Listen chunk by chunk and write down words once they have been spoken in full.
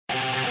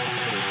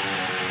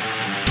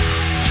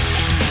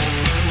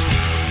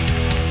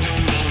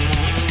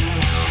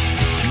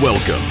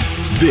Welcome.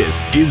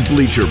 This is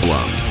Bleacher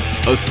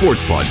Blums, a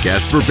sports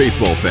podcast for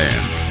baseball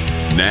fans.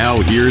 Now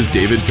here's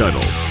David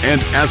Tuttle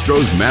and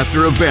Astros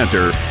master of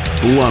banter,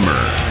 Blummer.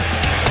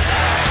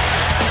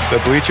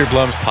 The Bleacher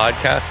Blums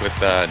podcast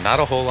with not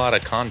a whole lot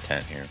of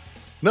content here.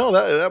 No,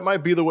 that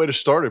might be the way to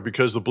start it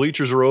because the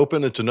bleachers are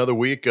open. It's another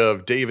week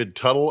of David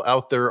Tuttle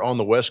out there on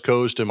the West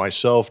Coast and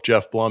myself,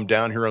 Jeff Blum,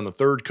 down here on the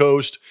Third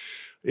Coast.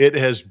 It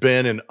has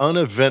been an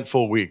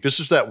uneventful week.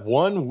 This is that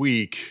 1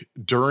 week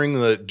during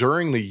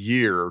the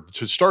year,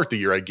 to start the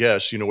year, I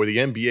guess, where the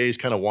NBA is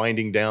kind of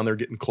winding down. They're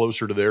getting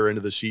closer to their end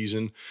of the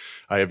season.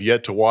 I have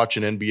yet to watch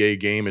an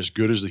NBA game as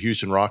good as the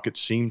Houston Rockets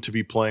seem to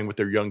be playing with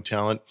their young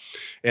talent.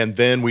 And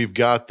then we've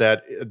got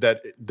that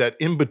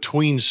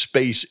in-between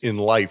space in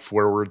life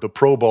where the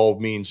Pro Bowl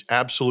means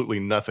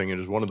absolutely nothing. It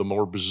is one of the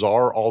more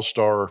bizarre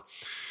all-star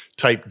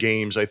type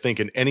games, I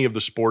think, in any of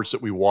the sports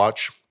that we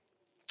watch.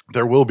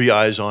 There will be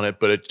eyes on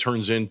it, but it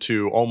turns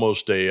into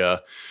almost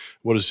a,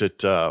 what is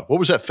it? What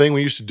was that thing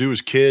we used to do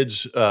as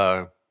kids?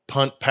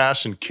 Punt,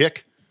 pass, and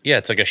kick? Yeah,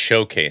 it's like a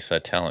showcase, a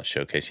talent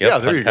showcase. Yep, yeah,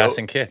 there punt, you pass, go.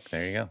 and kick.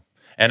 There you go.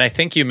 And I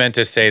think you meant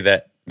to say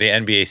that the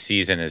NBA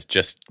season is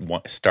just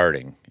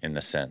starting in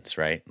the sense,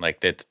 right?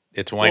 Like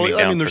it's winding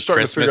down they're for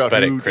starting Christmas, to figure out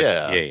but who, at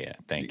Christmas, yeah.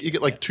 Thank you. You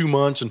get like 2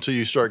 months until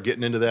you start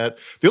getting into that.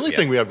 The only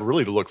thing we have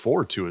really to look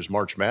forward to is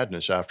March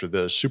Madness after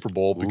the Super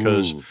Bowl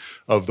because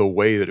of the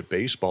way that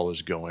baseball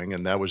is going,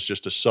 and that was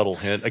just a subtle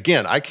hint.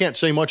 Again, I can't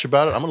say much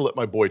about it. I'm going to let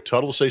my boy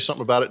Tuttle say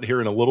something about it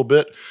here in a little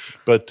bit,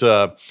 but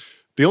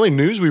the only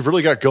news we've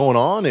really got going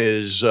on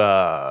is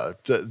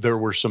there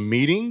were some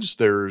meetings.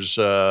 There's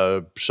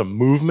some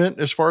movement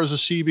as far as the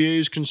CBA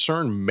is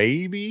concerned,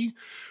 maybe.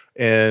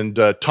 And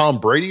Tom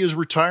Brady is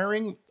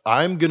retiring.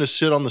 I'm going to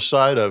sit on the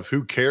side of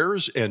who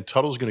cares, and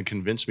Tuttle's going to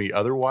convince me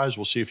otherwise.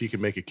 We'll see if he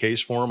can make a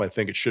case for him. I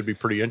think it should be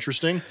pretty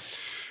interesting.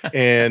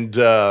 And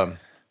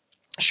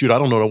shoot, I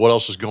don't know what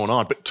else is going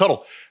on. But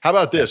Tuttle, how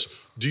about this?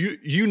 Do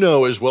you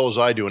know as well as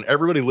I do, and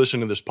everybody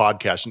listening to this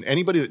podcast, and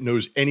anybody that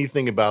knows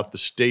anything about the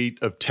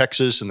state of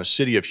Texas and the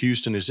city of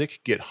Houston, is it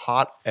could get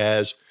hot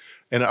as,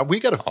 and we'll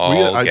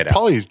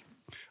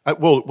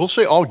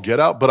say all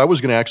get out, but I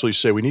was going to actually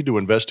say we need to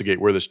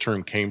investigate where this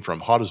term came from,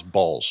 hot as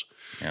balls.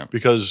 Yeah.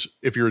 Because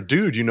if you're a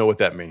dude, you know what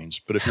that means.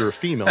 But if you're a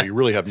female, you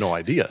really have no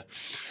idea.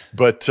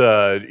 But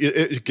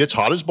it gets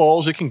hot as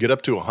balls. It can get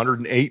up to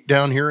 108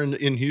 down here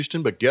in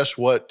Houston. But guess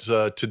what?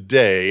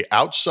 Today,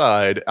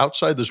 outside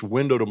this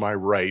window to my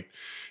right,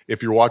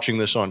 if you're watching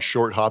this on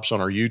Short Hops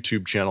on our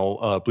YouTube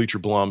channel, Bleacher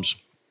Blums,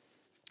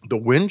 the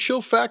wind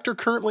chill factor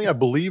currently, I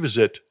believe, is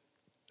at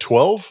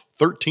 12,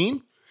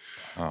 13.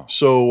 Oh.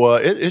 So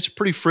it's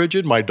pretty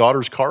frigid. My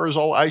daughter's car is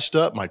all iced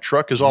up. My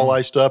truck is all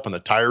iced up, and the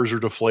tires are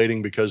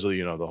deflating because of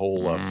the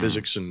whole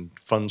physics and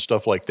fun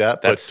stuff like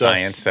that. That's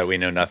science that we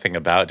know nothing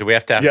about. Do we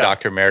have to have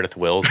Dr. Meredith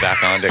Wills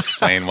back on to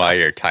explain why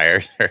your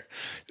tires are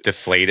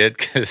deflated?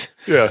 Because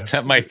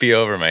that might be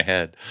over my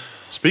head.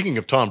 Speaking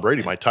of Tom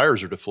Brady, my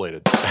tires are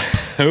deflated.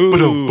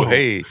 Ooh,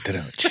 hey.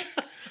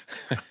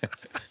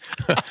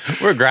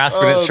 We're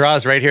grasping at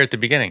straws right here at the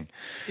beginning.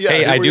 Yeah,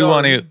 hey, I do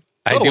want to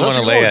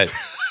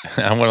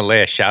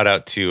lay a shout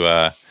out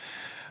to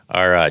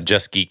our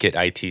Just Geek It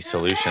IT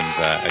Solutions.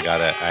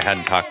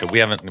 We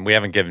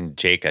haven't given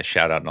Jake a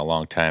shout out in a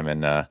long time,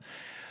 and I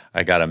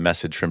got a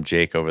message from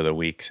Jake over the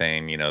week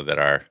saying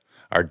that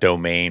our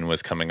domain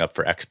was coming up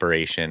for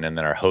expiration, and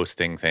then our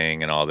hosting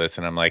thing and all this,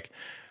 and I'm like,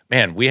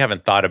 man, we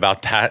haven't thought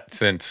about that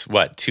since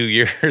 2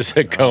 years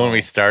ago when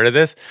we started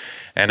this.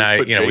 And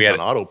we had on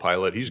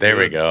autopilot. He's there. Good.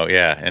 We go.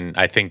 Yeah, and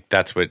I think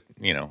that's what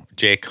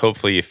Jake.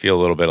 Hopefully, you feel a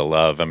little bit of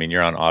love. I mean,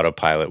 you're on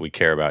autopilot. We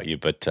care about you,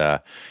 but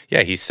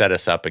he set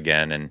us up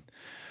again and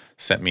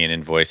sent me an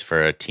invoice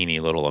for a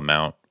teeny little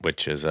amount,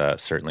 which is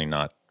certainly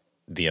not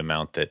the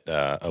amount that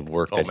of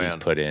work that he's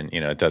put in.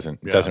 It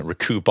doesn't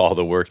recoup all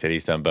the work that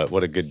he's done. But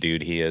what a good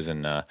dude he is,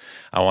 and I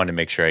wanted to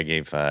make sure I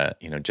gave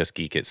Just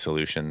Geek It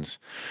Solutions,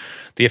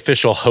 the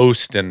official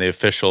host and the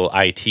official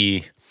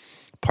IT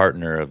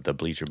partner of the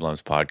Bleacher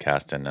Blums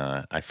podcast, and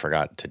I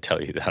forgot to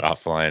tell you that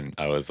offline.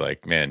 I was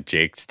like, man,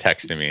 Jake's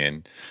texting me,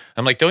 and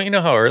I'm like, don't you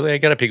know how early I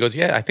get up? He goes,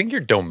 yeah, I think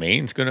your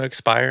domain's going to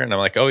expire, and I'm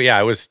like, oh yeah,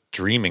 I was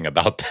dreaming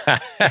about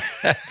that.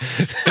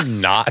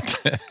 Not.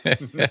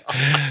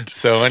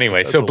 So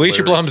anyway, so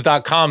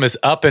bleacherblums.com is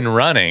up and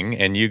running,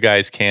 and you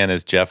guys can,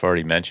 as Jeff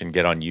already mentioned,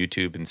 get on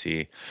YouTube and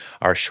see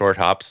our short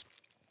hops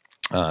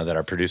that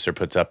our producer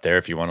puts up there.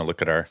 If you want to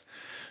look at our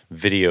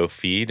video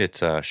feed,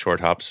 it's Short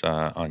Hops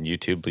on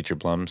YouTube,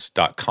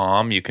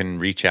 bleacherblums.com. You can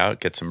reach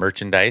out, get some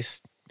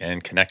merchandise,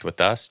 and connect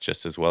with us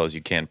just as well as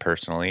you can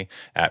personally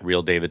at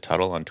Real David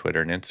Tuttle on Twitter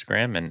and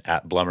Instagram, and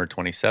at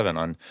Blummer27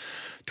 on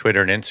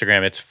Twitter and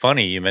Instagram. It's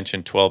funny, you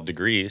mentioned 12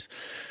 degrees.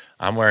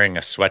 I'm wearing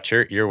a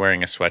sweatshirt. You're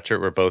wearing a sweatshirt.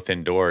 We're both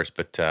indoors,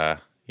 but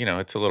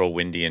it's a little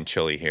windy and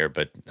chilly here,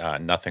 but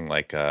nothing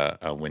like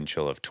a wind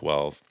chill of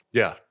 12.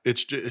 Yeah,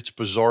 it's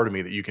bizarre to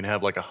me that you can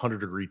have like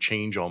 100-degree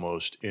change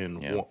almost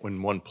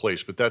in one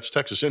place, but that's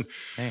Texas. And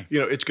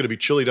it's going to be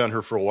chilly down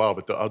here for a while.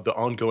 But the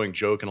ongoing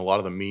joke and a lot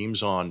of the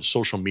memes on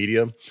social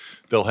media,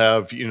 they'll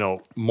have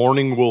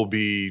morning will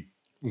be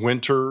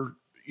winter,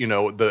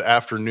 the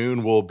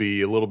afternoon will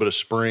be a little bit of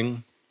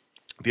spring.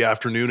 The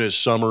afternoon is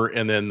summer,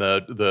 and then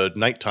the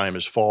nighttime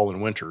is fall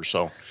and winter.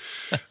 So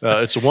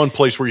it's the one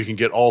place where you can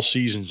get all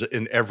seasons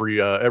in every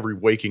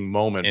waking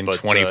moment. In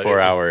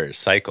 24-hour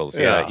cycles.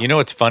 Yeah. You know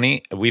what's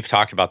funny? We've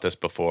talked about this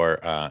before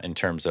in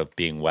terms of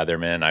being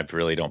weathermen. I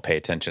really don't pay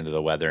attention to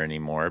the weather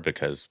anymore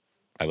because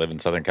I live in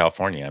Southern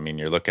California. I mean,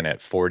 you're looking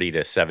at 40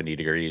 to 70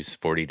 degrees,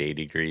 40 to 80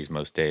 degrees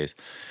most days.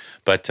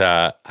 But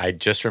I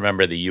just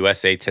remember the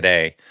USA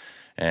Today.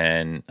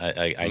 And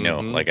I know,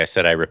 like I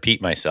said, I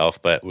repeat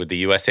myself, but with the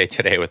USA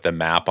Today with the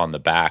map on the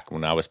back,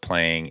 when I was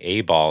playing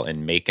A-ball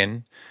in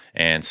Macon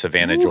and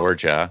Savannah,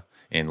 Georgia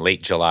in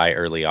late July,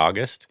 early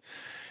August.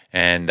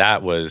 And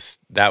that was,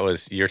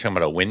 you're talking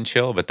about a wind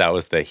chill, but that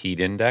was the heat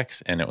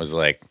index. And it was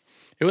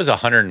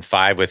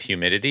 105 with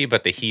humidity,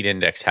 but the heat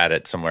index had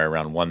it somewhere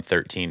around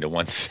 113 to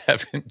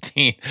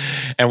 117.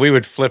 And we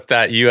would flip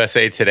that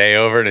USA Today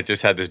over and it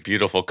just had this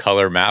beautiful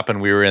color map.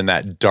 And we were in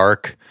that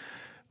dark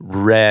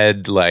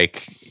red, it's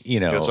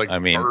like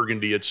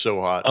burgundy. It's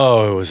so hot.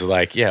 Oh, it was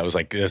like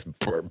this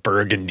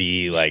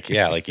burgundy, like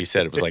you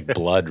said, it was like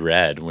blood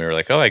red. And we were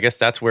like, oh, I guess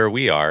that's where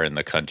we are in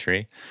the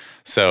country.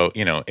 So,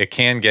 it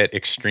can get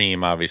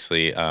extreme,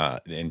 obviously,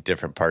 in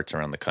different parts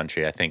around the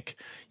country. I think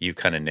you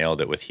kind of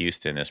nailed it with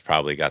Houston. It's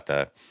probably got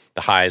the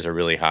highs are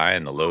really high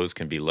and the lows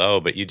can be low,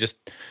 but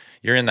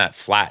you're in that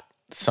flat,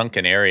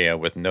 sunken area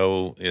with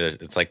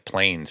it's like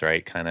plains,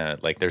 right? Kind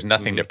of like there's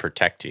nothing to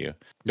protect you.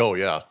 Oh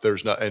yeah,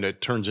 there's not, and it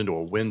turns into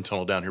a wind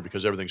tunnel down here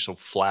because everything's so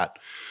flat.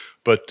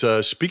 But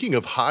speaking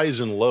of highs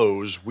and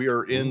lows,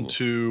 we're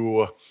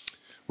into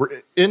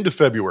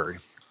February,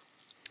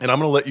 and I'm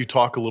going to let you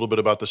talk a little bit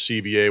about the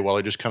CBA while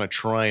I just kind of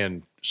try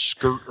and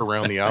skirt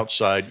around the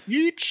outside,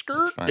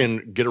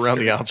 and get around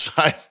the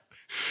outside,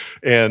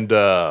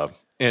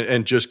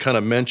 and just kind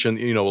of mention,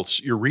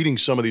 you're reading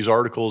some of these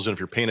articles, and if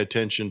you're paying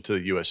attention to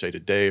the USA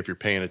Today, if you're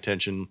paying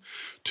attention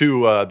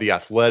to The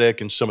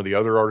Athletic and some of the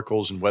other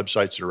articles and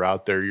websites that are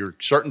out there, you're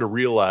starting to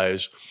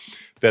realize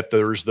that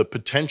there's the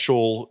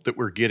potential that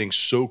we're getting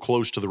so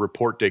close to the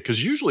report date.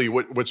 Because usually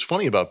what's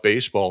funny about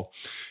baseball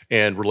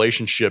and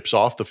relationships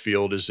off the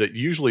field is that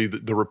usually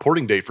the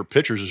reporting date for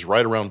pitchers is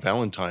right around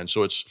Valentine's.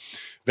 So it's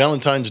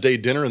Valentine's Day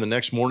dinner, and the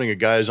next morning a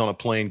guy is on a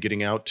plane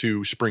getting out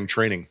to spring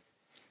training,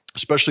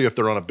 especially if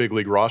they're on a big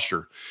league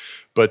roster.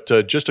 But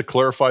just to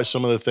clarify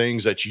some of the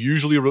things, that's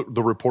usually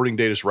the reporting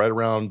date is right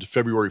around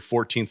February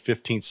 14th,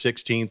 15th,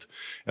 16th.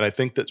 And I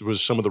think that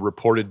was some of the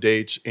reported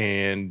dates.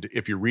 And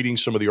if you're reading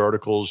some of the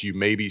articles, you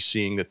may be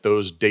seeing that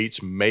those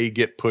dates may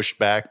get pushed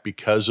back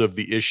because of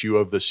the issue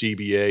of the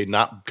CBA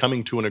not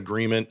coming to an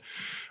agreement.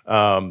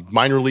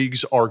 Minor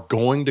leagues are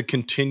going to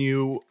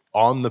continue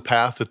on the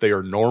path that they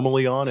are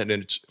normally on.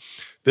 And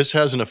this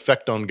has an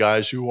effect on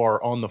guys who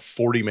are on the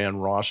 40-man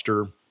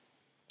roster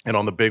and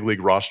on the big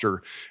league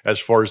roster as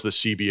far as the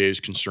CBA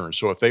is concerned.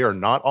 So if they are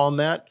not on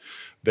that,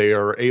 they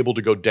are able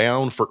to go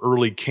down for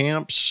early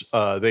camps.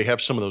 They have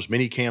some of those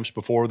mini camps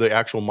before the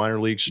actual minor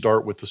leagues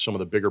start with some of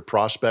the bigger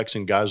prospects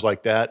and guys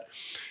like that.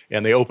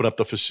 And they open up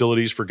the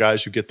facilities for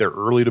guys who get there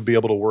early to be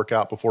able to work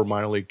out before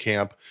minor league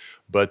camp.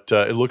 But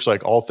it looks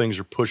like all things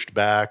are pushed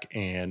back,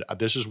 and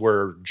this is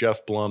where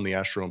Jeff Blum, the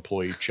Astro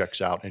employee, checks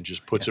out and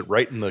just puts it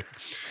right in the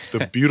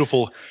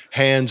beautiful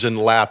hands and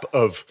lap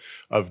of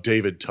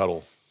David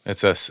Tuttle.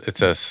 It's a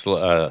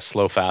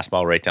slow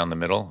fastball right down the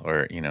middle,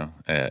 or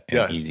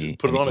easy.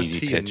 Put it on a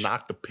tee pitch. And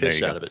knock the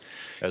piss out of it.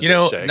 As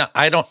they say. No,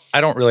 I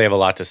don't really have a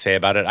lot to say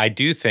about it. I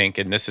do think,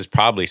 and this is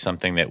probably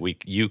something that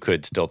you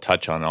could still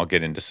touch on. I'll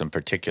get into some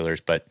particulars,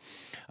 but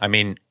I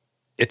mean,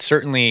 it's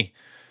certainly.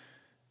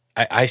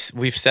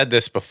 We've said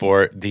this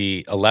before.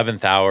 The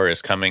 11th hour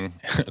is coming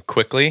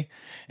quickly,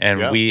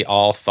 and we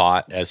all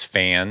thought as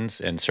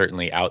fans and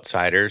certainly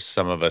outsiders,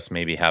 some of us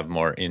maybe have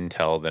more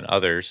intel than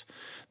others,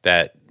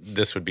 that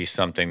this would be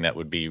something that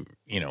would be,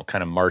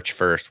 kind of March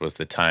 1st was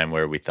the time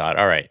where we thought,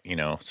 all right,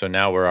 so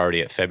now we're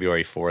already at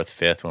February 4th,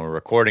 5th when we're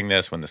recording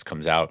this, when this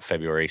comes out,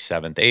 February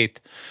 7th,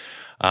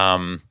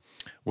 8th,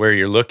 where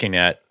you're looking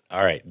at,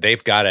 all right,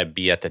 they've got to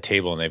be at the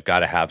table and they've got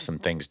to have some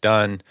things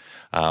done.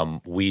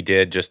 We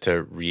did, just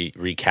to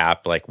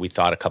recap, like we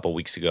thought a couple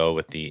weeks ago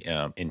with the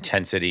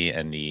intensity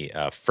and the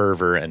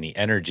fervor and the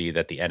energy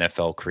that the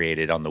NFL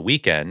created on the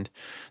weekend,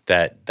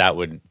 that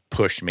would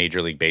push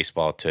Major League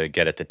Baseball to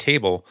get at the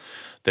table.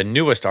 The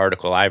newest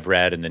article I've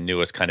read and the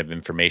newest kind of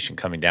information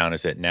coming down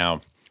is that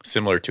now,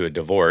 similar to a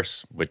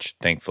divorce, which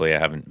thankfully I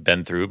haven't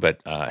been through, but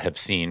have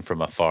seen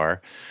from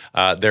afar,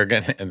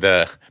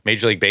 the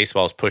Major League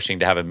Baseball is pushing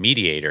to have a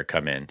mediator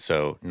come in.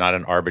 So not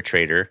an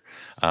arbitrator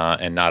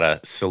and not a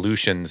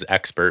solutions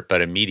expert,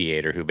 but a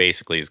mediator who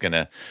basically is going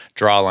to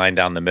draw a line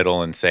down the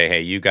middle and say,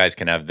 hey, you guys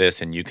can have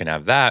this and you can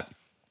have that.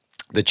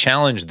 The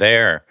challenge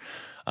there,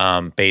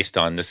 based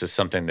on this is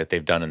something that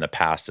they've done in the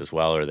past as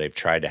well, or they've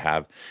tried to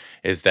have,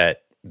 is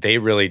that they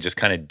really just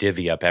kind of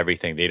divvy up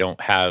everything. They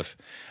don't have.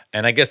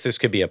 And I guess this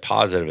could be a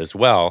positive as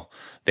well.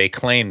 they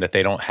claim that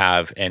they don't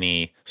have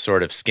any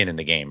sort of skin in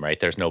the game, right?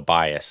 There's no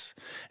bias.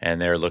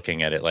 And they're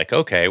looking at it like,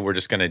 okay, we're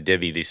just going to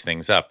divvy these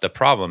things up. The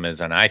problem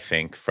is, and I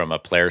think from a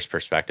player's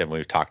perspective,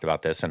 we've talked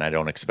about this and I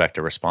don't expect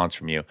a response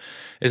from you,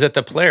 is that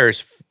the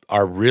players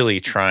are really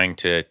trying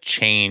to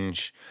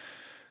change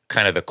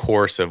kind of the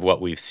course of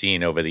what we've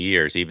seen over the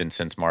years, even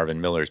since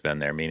Marvin Miller's been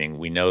there, meaning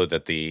we know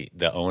that the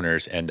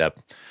owners end up,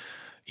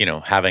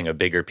 having a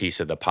bigger piece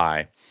of the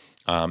pie.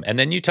 And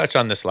then you touched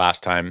on this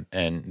last time,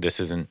 and this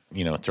isn't,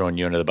 throwing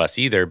you under the bus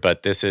either,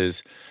 but this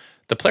is,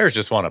 the players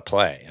just want to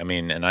play. I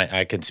mean, and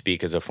I can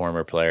speak as a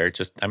former player,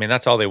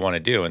 that's all they want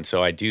to do. And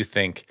so I do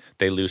think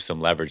they lose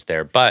some leverage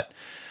there. But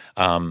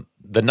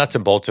the nuts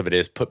and bolts of it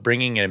is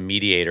bringing in a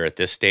mediator at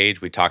this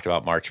stage. We talked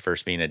about March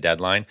 1st being a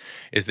deadline.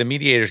 Is the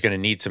mediator is going to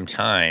need some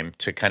time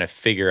to kind of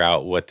figure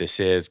out what this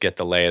is, get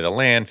the lay of the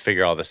land,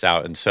 figure all this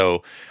out. And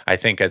so I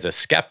think as a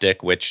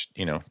skeptic, which,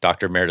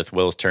 Dr. Meredith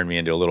Wills turned me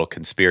into a little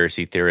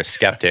conspiracy theorist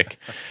skeptic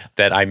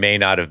that I may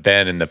not have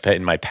been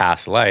in my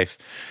past life.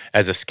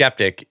 As a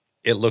skeptic,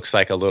 it looks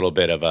like a little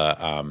bit of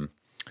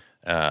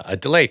a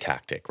delay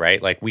tactic,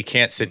 right? Like we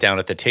can't sit down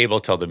at the table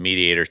till the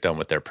mediator's done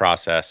with their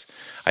process.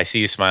 I see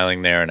you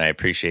smiling there, and I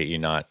appreciate you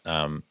not,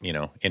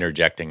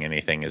 interjecting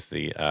anything as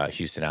the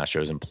Houston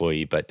Astros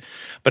employee. But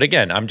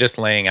again, I'm just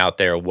laying out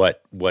there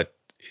what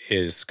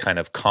is kind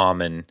of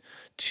common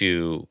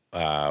to,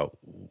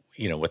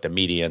 what the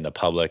media and the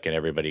public and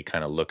everybody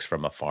kind of looks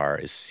from afar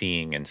is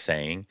seeing and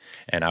saying.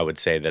 And I would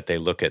say that they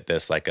look at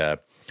this like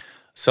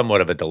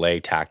somewhat of a delay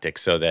tactic,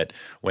 so that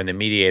when the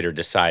mediator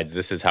decides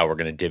this is how we're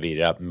going to divvy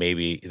it up,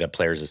 maybe the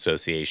Players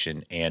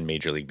Association and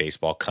Major League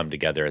Baseball come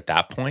together at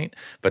that point.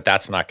 But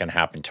that's not going to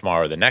happen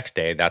tomorrow or the next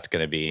day. That's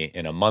going to be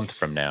in a month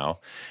from now.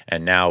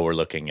 And now we're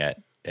looking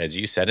at, as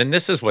you said, and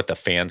this is what the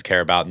fans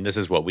care about, and this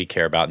is what we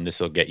care about, and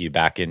this will get you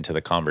back into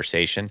the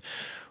conversation.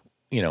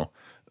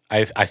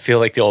 I feel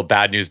like the old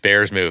Bad News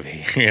Bears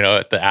movie,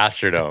 at the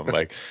Astrodome,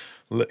 like,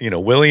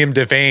 William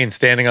Devane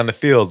standing on the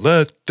field,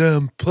 let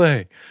them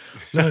play.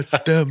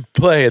 Let them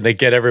play, and they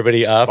get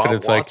everybody up, Bob and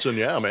it's Watson, like,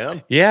 yeah,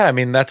 man. Yeah, I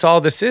mean, that's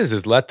all this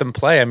is let them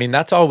play. I mean,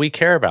 that's all we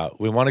care about.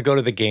 We want to go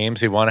to the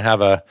games. We want to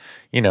have a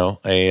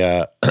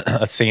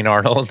St.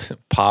 Arnold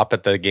pop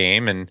at the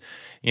game, and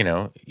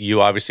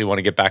you obviously want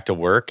to get back to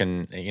work,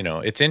 and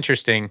it's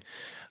interesting.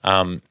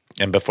 And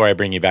before I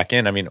bring you back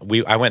in, I mean,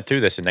 I went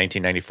through this in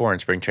 1994 in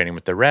spring training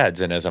with the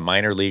Reds, and as a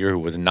minor leaguer who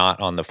was not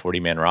on the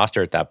 40-man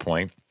roster at that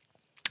point,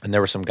 and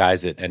there were some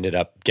guys that ended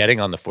up getting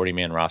on the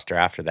 40-man roster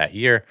after that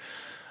year.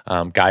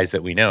 Guys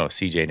that we know,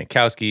 C.J.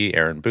 Nitkowski,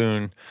 Aaron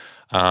Boone,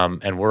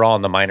 and we're all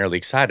on the minor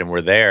league side, and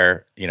we're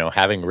there,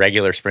 having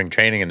regular spring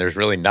training, and there's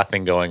really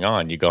nothing going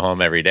on. You go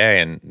home every day,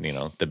 and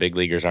the big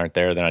leaguers aren't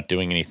there; they're not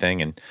doing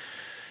anything, and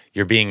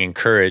you're being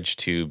encouraged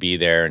to be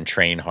there and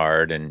train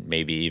hard, and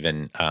maybe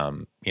even,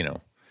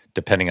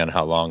 depending on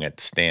how long it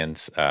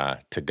stands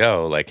to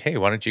go, like, hey,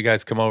 why don't you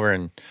guys come over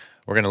and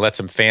we're going to let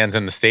some fans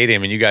in the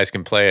stadium, and you guys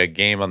can play a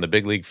game on the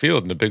big league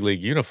field in the big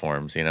league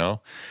uniforms,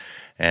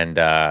 And,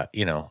 a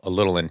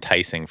little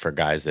enticing for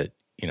guys that,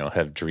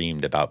 have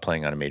dreamed about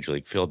playing on a major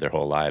league field their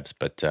whole lives.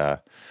 But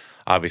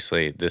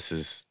obviously this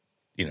is,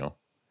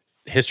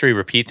 history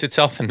repeats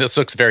itself, and this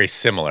looks very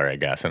similar, I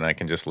guess, and I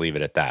can just leave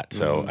it at that.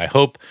 So I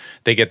hope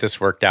they get this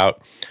worked out.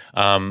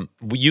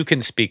 You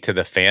can speak to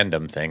the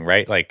fandom thing,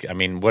 right? Like, I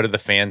mean, what are the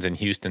fans in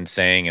Houston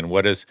saying,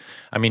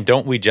 and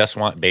don't we just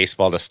want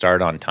baseball to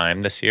start on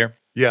time this year?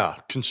 Yeah,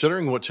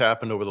 considering what's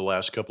happened over the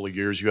last couple of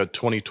years, you had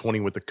 2020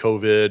 with the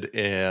COVID,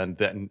 and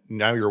then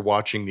now you're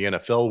watching the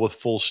NFL with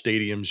full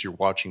stadiums. You're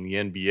watching the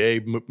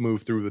NBA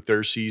move through with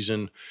their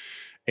season,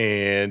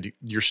 and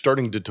you're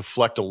starting to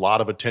deflect a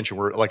lot of attention.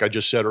 We're, like I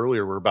just said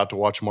earlier, we're about to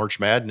watch March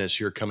Madness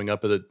here coming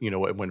up at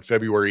when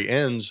February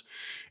ends,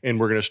 and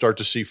we're going to start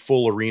to see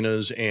full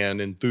arenas and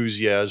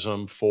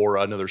enthusiasm for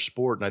another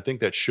sport. And I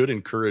think that should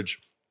encourage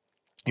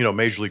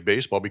Major League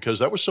Baseball, because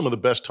that was some of the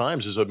best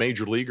times as a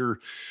major leaguer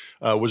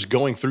was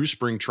going through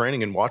spring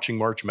training and watching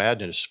March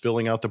Madness,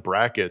 filling out the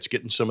brackets,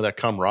 getting some of that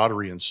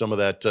camaraderie and some of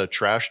that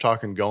trash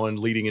talking going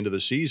leading into the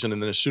season.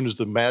 And then as soon as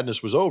the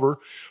madness was over,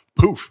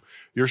 poof,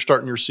 you're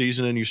starting your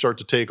season, and you start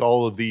to take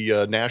all of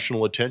the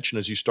national attention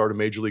as you start a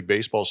Major League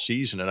Baseball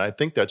season. And I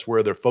think that's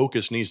where their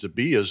focus needs to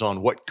be, is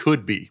on what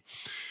could be.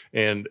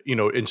 And,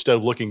 instead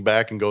of looking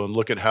back and go and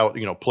look at how,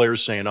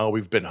 players saying, oh,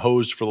 we've been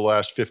hosed for the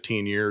last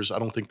 15 years. I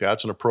don't think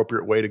that's an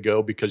appropriate way to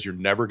go, because you're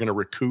never going to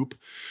recoup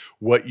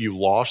what you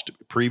lost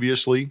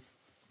previously.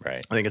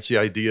 Right. I think it's the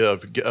idea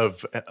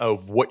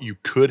of what you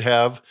could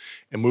have,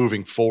 and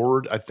moving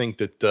forward. I think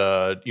that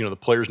the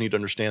players need to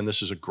understand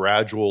this is a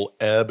gradual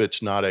ebb.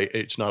 It's not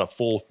a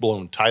full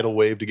blown tidal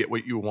wave to get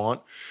what you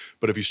want.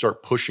 But if you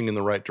start pushing in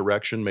the right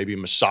direction, maybe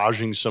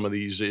massaging some of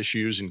these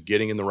issues and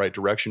getting in the right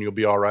direction, you'll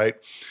be all right.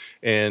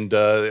 And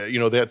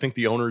I think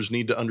the owners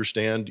need to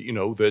understand,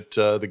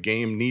 that the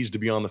game needs to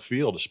be on the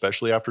field,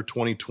 especially after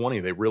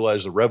 2020. They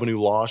realize the revenue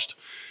lost,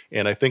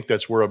 and I think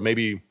that's where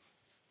maybe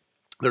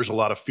there's a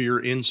lot of fear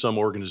in some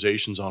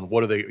organizations on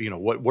what are they,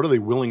 what are they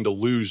willing to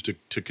lose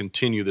to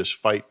continue this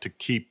fight to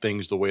keep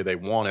things the way they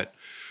want it.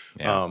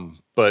 Yeah.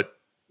 But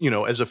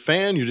as a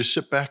fan, you just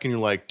sit back and you're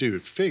like,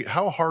 dude,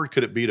 how hard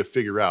could it be to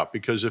figure out?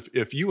 Because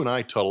if you and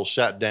I, Tuttle,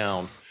 sat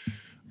down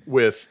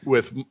with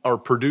our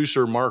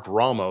producer, Mark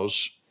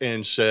Ramos,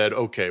 and said,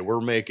 okay,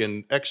 we're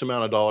making X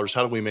amount of dollars.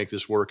 How do we make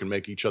this work and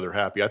make each other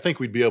happy? I think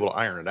we'd be able to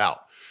iron it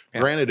out.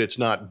 Yeah. Granted, it's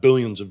not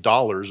billions of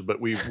dollars, but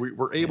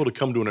we're able to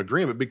come to an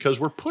agreement because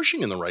we're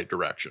pushing in the right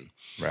direction.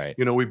 Right.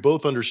 We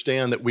both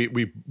understand that we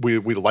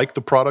like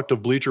the product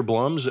of Bleacher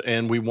Blums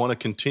and we want to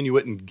continue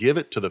it and give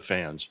it to the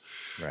fans.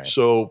 Right.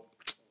 So,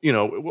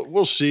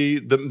 we'll see.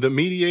 The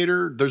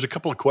mediator, there's a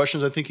couple of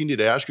questions I think you need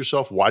to ask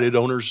yourself. Why did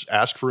owners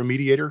ask for a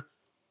mediator?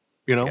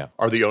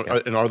 Are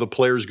the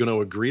players going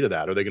to agree to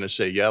that? Are they going to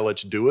say, yeah,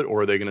 let's do it?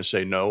 Or are they going to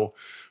say, no,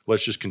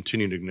 let's just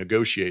continue to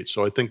negotiate?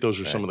 So I think those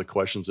are some of the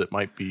questions that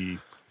might be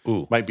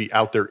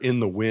out there in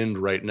the wind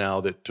right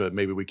now that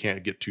maybe we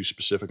can't get too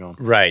specific on.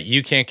 Right.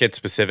 You can't get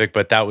specific,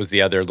 but that was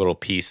the other little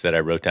piece that I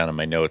wrote down in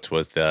my notes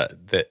was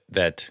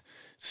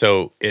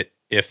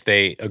if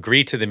they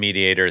agree to the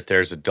mediator,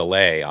 there's a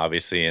delay,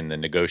 obviously, in the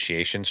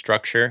negotiation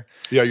structure.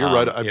 Yeah, you're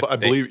right. I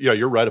believe. Yeah,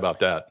 you're right about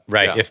that.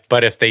 Right. Yeah.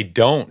 If they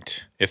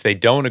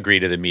don't agree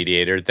to the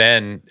mediator,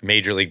 then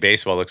Major League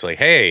Baseball looks like,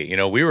 hey,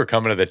 we were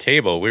coming to the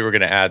table. We were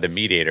going to add the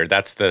mediator.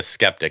 That's the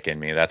skeptic in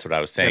me. That's what I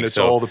was saying. And it's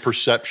all the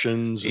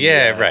perceptions.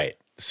 Yeah, right.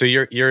 So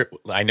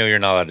I know you're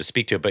not allowed to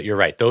speak to it, but you're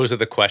right. Those are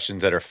the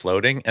questions that are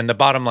floating. And the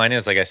bottom line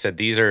is, like I said,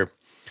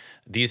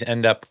 these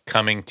end up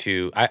coming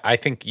to, I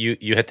think you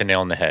hit the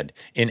nail on the head.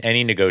 In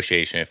any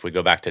negotiation, if we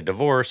go back to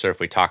divorce or if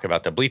we talk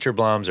about the Bleacher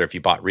Blums or if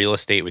you bought real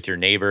estate with your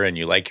neighbor and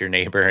you like your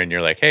neighbor and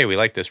you're like, hey, we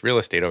like this real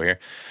estate over here.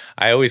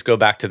 I always go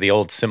back to the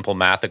old simple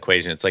math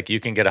equation. It's like you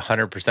can get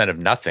 100% of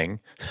nothing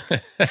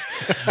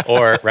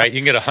or, right,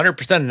 you can get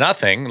 100% of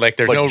nothing. Like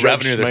there's no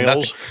revenue, there's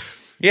nothing.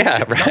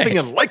 Yeah, right. Nothing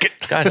and like it.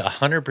 God,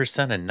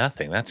 100% of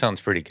nothing. That sounds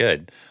pretty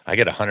good. I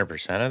get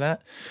 100% of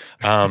that.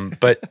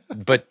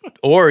 But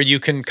or you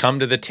can come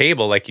to the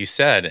table, like you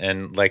said,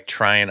 and like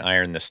try and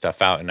iron this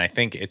stuff out. And I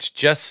think it's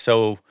just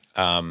so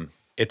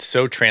it's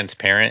so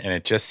transparent, and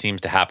it just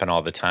seems to happen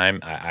all the time.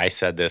 I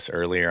said this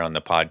earlier on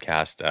the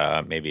podcast,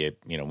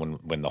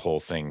 when the whole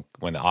thing,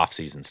 when the off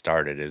season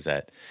started, is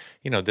that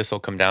this will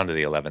come down to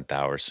the 11th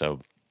hour. So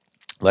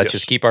let's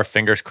just keep our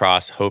fingers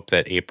crossed. Hope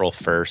that April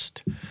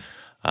 1st.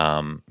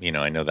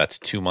 I know that's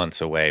 2 months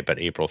away, but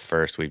April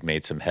 1st, we've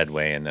made some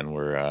headway, and then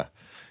we're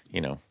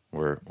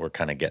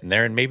kind of getting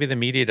there. And maybe the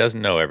media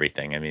doesn't know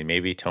everything. I mean,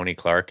 maybe Tony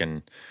Clark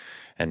and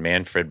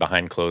Manfred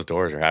behind closed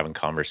doors are having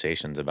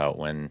conversations about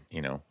when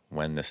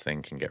this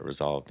thing can get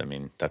resolved. I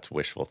mean, that's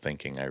wishful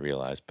thinking, I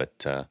realize,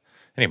 but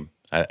anyway,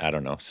 I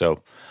don't know. So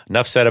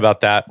enough said about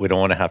that. We don't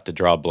want to have to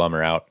draw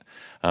Blummer out.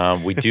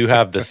 We do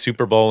have the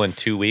Super Bowl in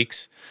 2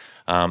 weeks.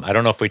 I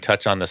don't know if we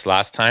touched on this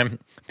last time.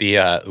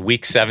 The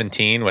week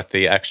 17 with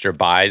the extra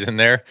buys in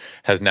there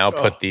has now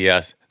put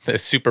the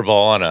Super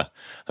Bowl on a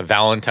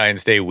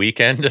Valentine's Day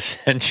weekend,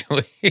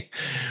 essentially,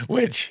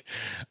 which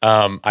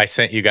I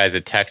sent you guys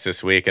a text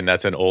this week, and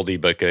that's an oldie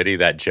but goodie,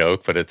 that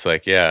joke. But it's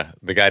like, yeah,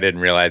 the guy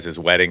didn't realize his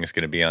wedding is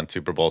going to be on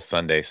Super Bowl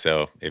Sunday.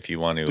 So if you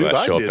want to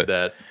show up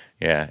at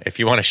yeah, if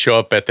you want to show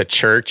up at the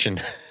church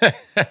and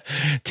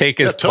take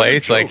his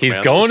place, like he's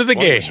going to the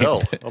game.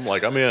 I'm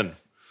like, I'm in.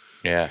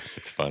 Yeah,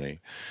 it's funny.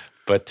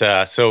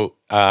 But so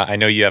I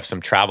know you have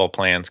some travel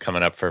plans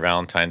coming up for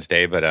Valentine's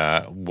Day,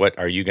 but what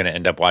are you going to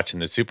end up watching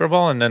the Super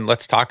Bowl? And then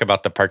let's talk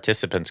about the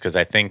participants, because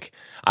I think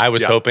I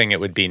was hoping it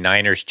would be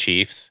Niners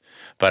Chiefs,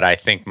 but I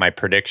think my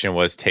prediction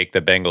was take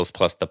the Bengals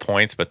plus the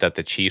points, but that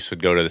the Chiefs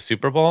would go to the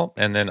Super Bowl.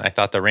 And then I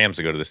thought the Rams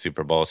would go to the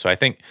Super Bowl. So I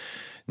think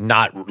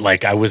not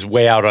like I was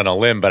way out on a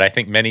limb, but I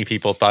think many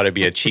people thought it'd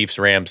be a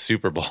Chiefs-Rams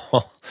Super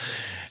Bowl.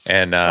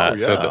 And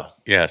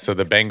so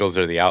the Bengals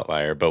are the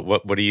outlier. But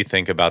what do you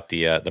think about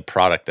the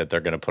product that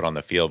they're going to put on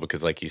the field?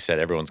 Because like you said,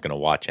 everyone's going to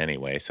watch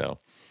anyway. So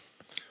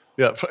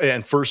yeah,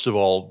 and first of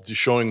all,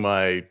 showing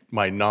my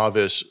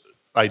novice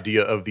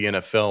idea of the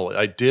NFL,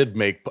 I did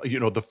make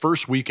the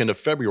first weekend of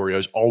February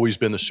has always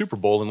been the Super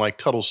Bowl, and like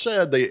Tuttle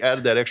said, they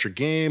added that extra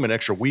game, an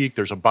extra week.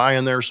 There's a bye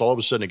in there, so all of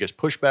a sudden it gets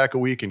pushed back a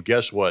week. And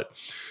guess what?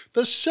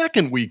 The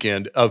second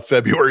weekend of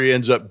February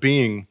ends up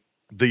being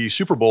the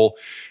Super Bowl.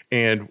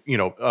 And,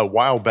 a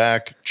while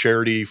back,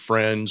 charity,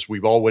 friends, we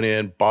all went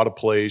in, bought a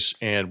place,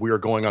 and we are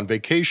going on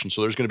vacation.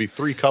 So there's going to be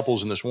 3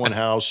 couples in this one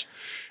house.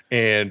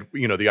 And,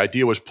 the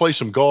idea was play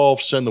some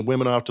golf, send the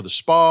women out to the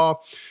spa.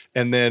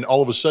 And then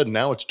all of a sudden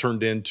now it's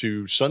turned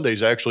into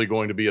Sunday's actually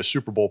going to be a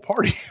Super Bowl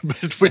party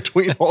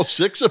between all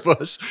 6 of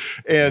us.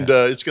 And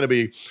it's going to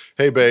be,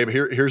 hey, babe,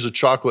 here's a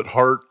chocolate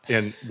heart.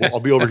 And I'll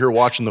be over here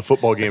watching the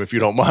football game if you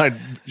don't mind.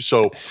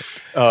 So,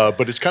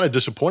 but it's kind of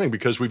disappointing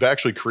because we've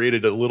actually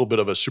created a little bit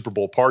of a Super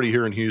Bowl party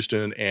here in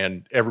Houston,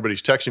 and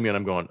everybody's texting me and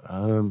I'm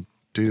going,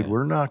 dude,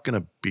 we're not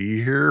going to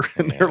be here.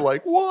 And they're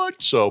like,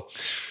 what? So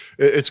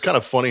it's kind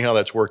of funny how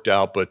that's worked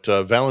out. But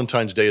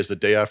Valentine's Day is the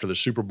day after the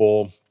Super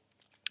Bowl.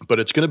 But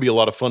it's going to be a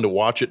lot of fun to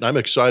watch it, and I'm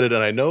excited.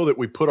 And I know that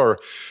we put our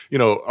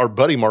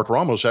buddy Mark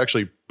Ramos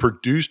actually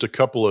produced a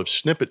couple of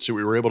snippets that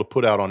we were able to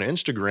put out on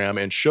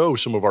Instagram and show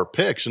some of our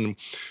picks. And,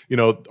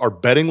 our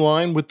betting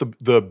line with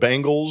the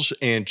Bengals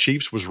and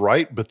Chiefs was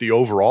right, but the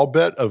overall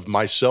bet of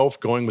myself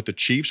going with the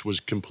Chiefs was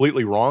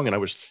completely wrong, and I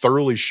was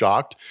thoroughly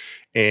shocked.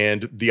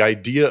 And the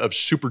idea of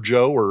Super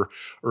Joe or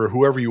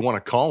whoever you want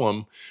to call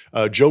him,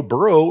 Joe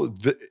Burrow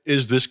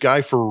is this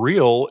guy for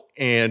real.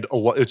 And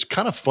it's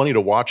kind of funny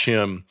to watch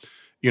him,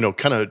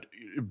 kind of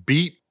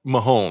beat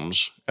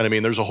Mahomes. And I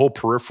mean, there's a whole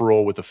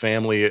peripheral with the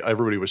family.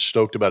 Everybody was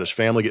stoked about his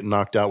family getting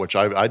knocked out, which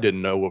I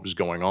didn't know what was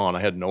going on. I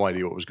had no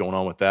idea what was going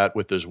on with that,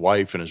 with his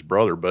wife and his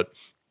brother. But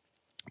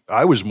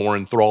I was more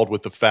enthralled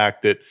with the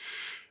fact that,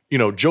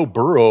 Joe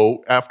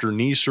Burrow, after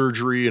knee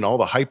surgery and all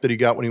the hype that he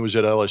got when he was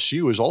at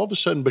LSU, has all of a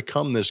sudden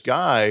become this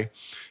guy.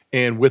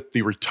 And with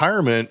the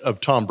retirement of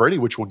Tom Brady,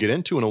 which we'll get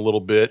into in a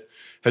little bit,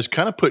 has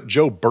kind of put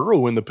Joe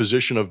Burrow in the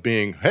position of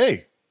being,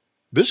 hey,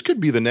 this could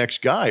be the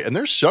next guy. And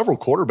there's several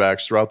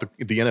quarterbacks throughout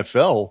the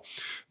NFL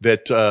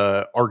that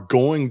are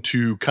going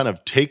to kind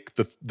of take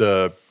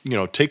the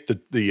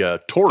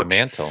torch, the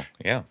mantle,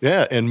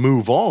 yeah, and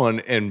move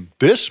on. And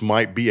this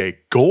might be a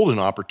golden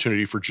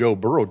opportunity for Joe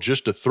Burrow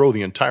just to throw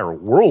the entire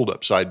world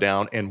upside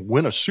down and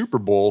win a Super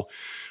Bowl.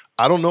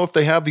 I don't know if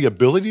they have the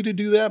ability to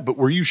do that, but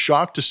were you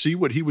shocked to see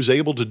what he was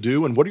able to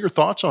do? And what are your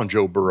thoughts on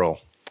Joe Burrow?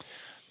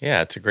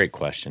 Yeah, it's a great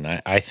question.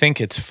 I think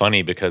it's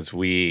funny because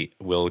we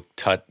will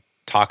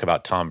talk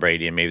about Tom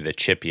Brady and maybe the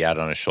chip he had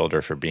on his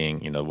shoulder for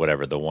being,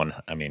 whatever the one.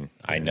 I mean,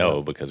 I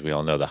know because we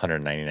all know the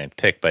 199th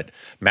pick, but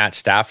Matt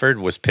Stafford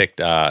was picked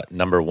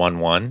number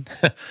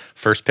 1-1,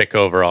 first pick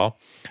overall.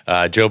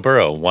 Joe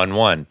Burrow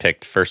 1-1,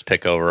 picked first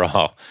pick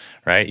overall.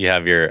 Right? You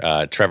have your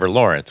Trevor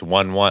Lawrence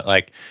 1-1.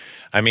 Like,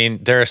 I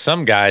mean, there are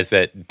some guys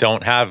that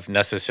don't have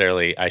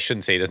necessarily. I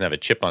shouldn't say he doesn't have a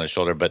chip on his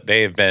shoulder, but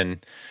they've been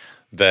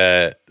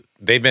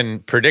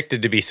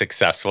predicted to be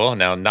successful.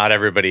 Now, not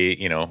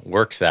everybody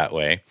works that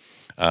way.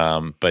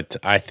 But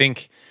I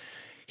think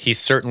he's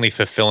certainly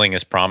fulfilling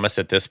his promise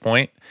at this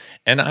point.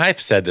 And I've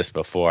said this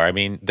before. I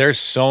mean, there's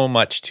so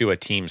much to a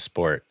team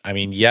sport. I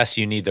mean, yes,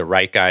 you need the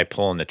right guy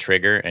pulling the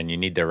trigger and you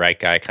need the right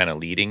guy kind of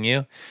leading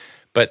you.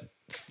 But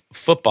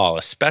football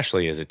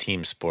especially is a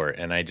team sport.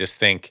 And I just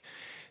think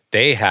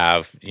they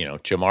have,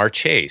 Jamar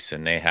Chase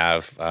and they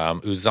have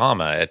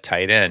Uzama at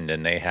tight end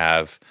and they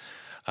have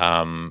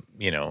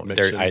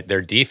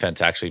their defense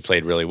actually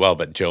played really well.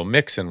 But Joe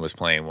Mixon was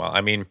playing well.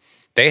 I mean,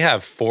 they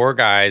have 4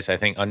 guys, I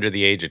think, under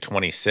the age of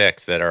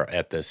 26 that are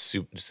at the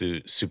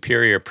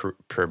superior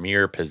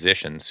premier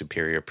positions.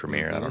 Superior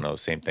premier, I don't know,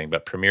 same thing,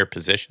 but premier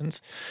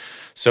positions.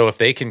 So if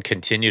they can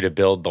continue to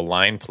build the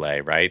line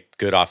play, right,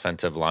 good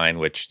offensive line,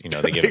 which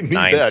they give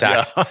 9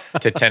 sacks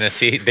to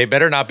Tennessee, they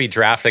better not be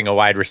drafting a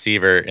wide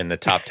receiver in the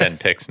top 10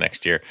 picks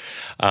next year.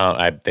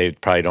 They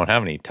probably don't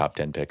have any top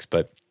 10 picks,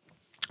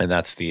 and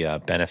that's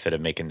the benefit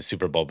of making the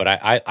Super Bowl. But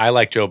I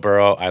like Joe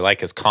Burrow. I like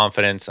his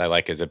confidence. I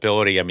like his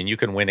ability. I mean, you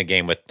can win a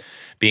game with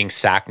being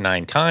sacked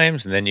 9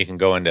 times, and then you can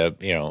go into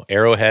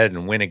Arrowhead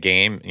and win a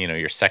game.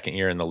 Your second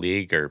year in the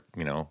league, or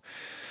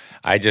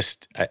I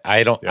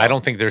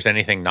don't think there's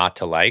anything not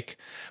to like.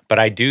 But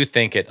I do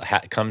think it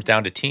comes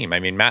down to team. I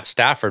mean, Matt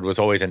Stafford was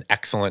always an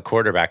excellent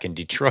quarterback in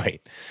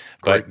Detroit.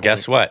 But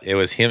guess what? It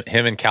was him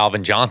and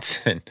Calvin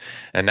Johnson,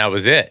 and that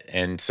was it.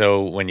 And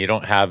so when you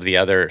don't have the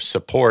other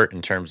support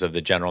in terms of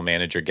the general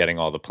manager getting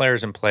all the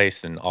players in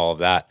place and all of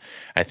that,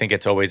 I think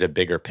it's always a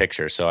bigger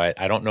picture. So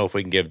I don't know if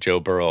we can give Joe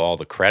Burrow all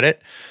the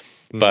credit,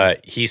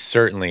 but he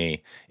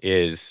certainly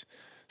is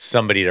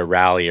somebody to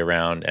rally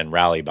around and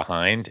rally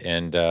behind.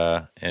 And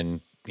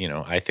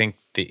I think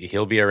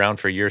he'll be around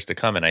for years to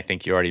come. And I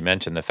think you already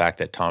mentioned the fact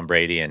that Tom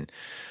Brady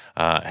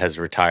has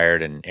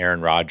retired, and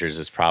Aaron Rodgers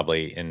is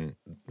probably in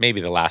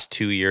maybe the last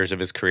 2 years of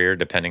his career,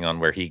 depending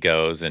on where he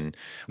goes. And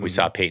we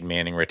saw Peyton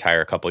Manning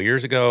retire a couple of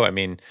years ago. I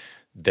mean,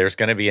 there's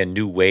going to be a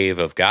new wave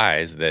of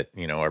guys that,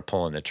 are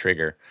pulling the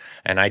trigger.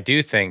 And I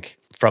do think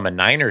from a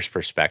Niners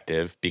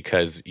perspective,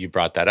 because you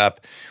brought that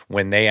up,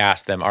 when they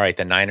asked them, all right,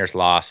 the Niners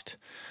lost,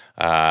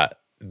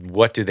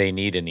 what do they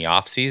need in the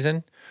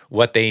offseason?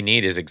 What they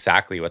need is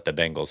exactly what the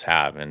Bengals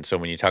have. And so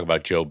when you talk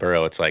about Joe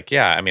Burrow, it's like,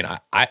 yeah, I mean,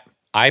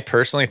 I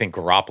personally think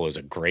Garoppolo is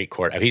a great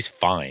quarterback. He's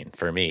fine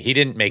for me. He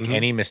didn't make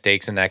any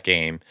mistakes in that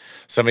game.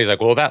 Somebody's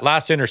like, well, that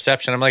last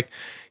interception, I'm like,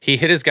 he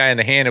hit his guy in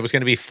the hand. It was going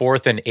to be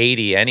 4th and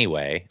 80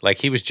 anyway. Like,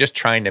 he was just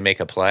trying to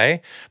make a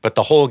play. But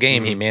the whole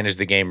game, he managed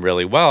the game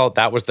really well.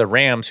 That was the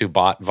Rams who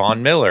bought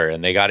Von Miller,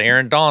 and they got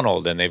Aaron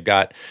Donald, and they've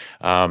got,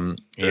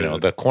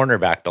 the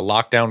cornerback, the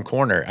lockdown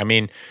corner. I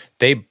mean,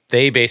 they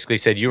basically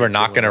said, you are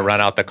not going to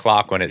run out the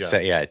clock when it's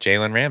set. Yeah,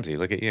 Jalen Ramsey,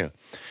 look at you.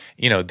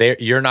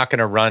 You're not going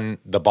to run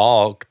the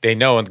ball. They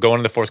know, and going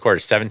into the fourth quarter,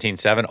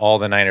 17-7, all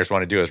the Niners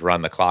want to do is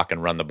run the clock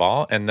and run the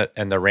ball, and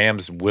the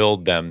Rams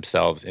willed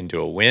themselves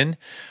into a win.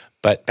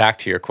 But back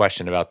to your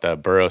question about the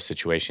Burrow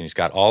situation, he's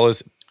got all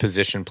his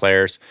position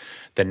players.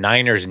 The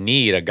Niners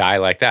need a guy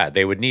like that.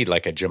 They would need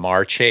like a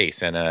Jamar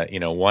Chase and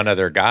one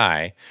other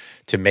guy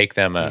to make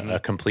them a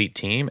complete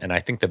team. And I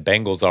think the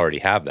Bengals already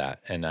have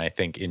that. And I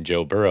think in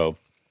Joe Burrow,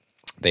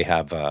 they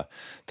have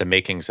the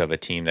makings of a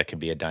team that can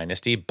be a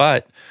dynasty,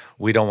 but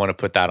we don't want to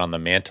put that on the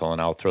mantle. And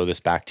I'll throw this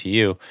back to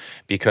you,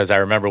 because I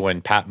remember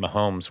when Pat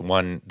Mahomes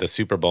won the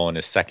Super Bowl in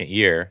his second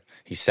year,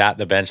 he sat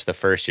the bench the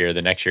first year.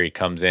 The next year he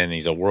comes in and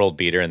he's a world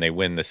beater and they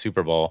win the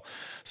Super Bowl.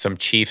 Some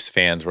Chiefs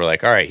fans were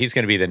like, all right, he's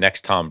going to be the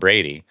next Tom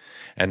Brady.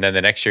 And then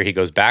the next year he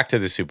goes back to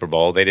the Super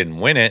Bowl. They didn't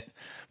win it,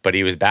 but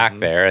he was back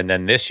there. And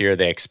then this year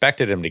they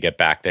expected him to get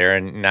back there.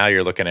 And now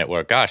you're looking at,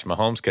 well, gosh,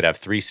 Mahomes could have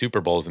 3 Super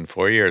Bowls in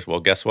 4 years.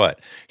 Well, guess what?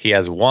 He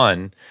has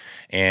 1.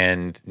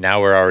 And now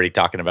we're already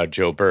talking about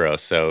Joe Burrow.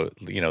 So,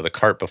 the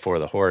cart before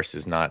the horse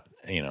is not,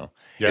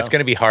 It's going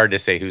to be hard to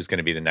say who's going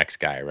to be the next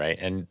guy, right?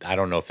 And I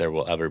don't know if there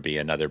will ever be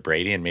another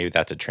Brady, and maybe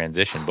that's a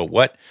transition. But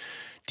what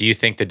do you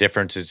think the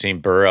difference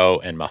between Burrow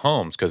and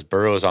Mahomes? Because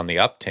Burrow's on the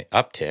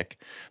uptick,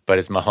 but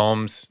is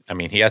Mahomes,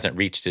 he hasn't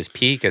reached his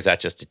peak. Is that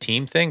just a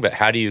team thing? But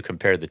how do you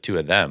compare the two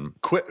of them?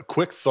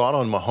 Quick thought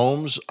on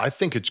Mahomes. I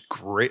think it's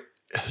great.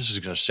 This is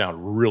going to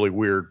sound really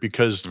weird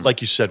because, like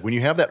you said, when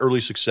you have that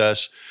early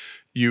success,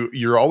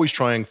 you're always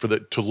trying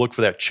to look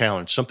for that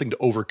challenge, something to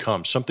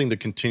overcome, something to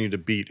continue to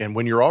beat. And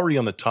when you're already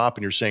on the top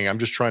and you're saying, I'm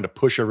just trying to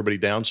push everybody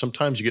down,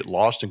 sometimes you get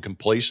lost and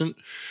complacent.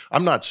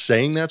 I'm not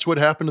saying that's what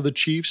happened to the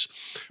Chiefs,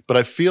 but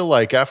I feel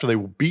like after they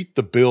beat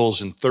the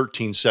Bills in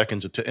 13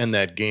 seconds to end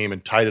that game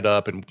and tied it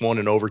up and won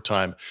in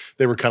overtime,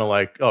 they were kind of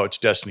like, oh, it's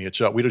destiny.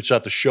 We just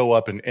have to show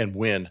up and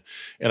win.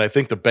 And I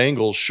think the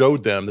Bengals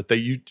showed them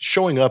that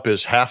showing up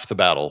is half the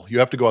battle. You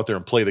have to go out there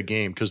and play the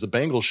game, because the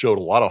Bengals showed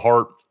a lot of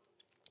heart.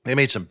 They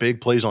made some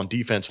big plays on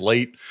defense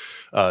late.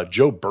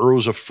 Joe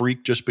Burrow's a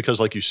freak, just because,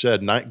 like you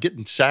said,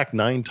 getting sacked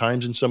 9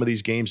 times in some of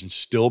these games and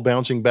still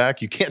bouncing back.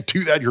 You can't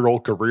do that your whole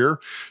career.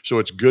 So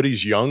it's good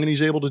he's young and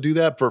he's able to do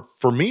that.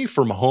 For me,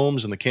 for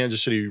Mahomes and the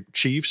Kansas City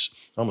Chiefs,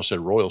 I almost said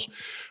Royals.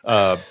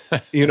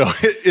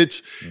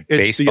 It's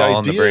the idea.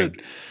 On the brain.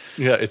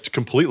 Yeah, it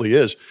completely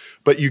is.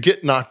 But you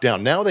get knocked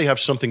down. Now they have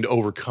something to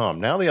overcome.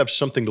 Now they have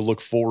something to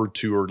look forward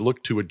to, or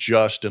look to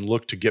adjust and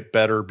look to get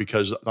better,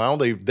 because now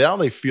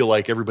they feel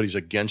like everybody's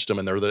against them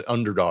and they're the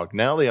underdog.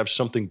 Now they have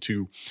something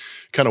to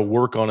kind of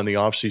work on in the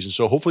offseason.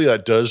 So hopefully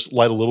that does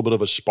light a little bit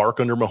of a spark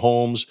under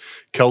Mahomes,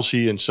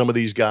 Kelsey, and some of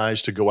these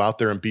guys to go out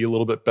there and be a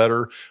little bit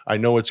better. I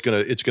know it's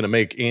gonna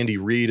make Andy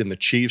Reid and the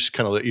Chiefs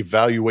kind of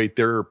evaluate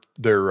their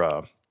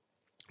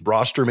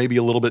roster maybe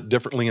a little bit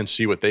differently and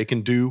see what they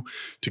can do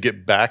to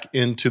get back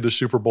into the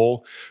Super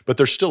Bowl. But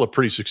they're still a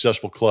pretty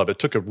successful club. It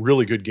took a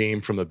really good game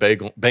from the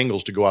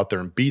Bengals to go out there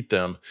and beat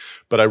them.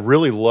 But I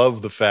really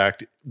love the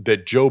fact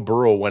that Joe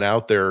Burrow went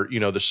out there,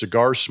 the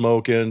cigar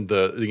smoking,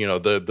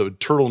 the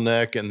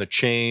turtleneck and the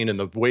chain and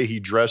the way he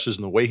dresses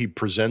and the way he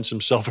presents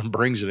himself and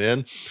brings it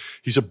in.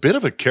 He's a bit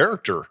of a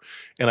character.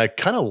 And I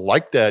kind of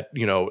like that,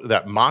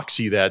 that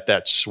moxie,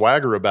 that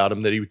swagger about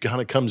him, that he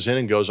kind of comes in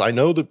and goes, I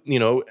know that,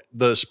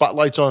 the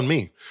spotlight's on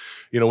me.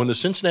 When the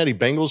Cincinnati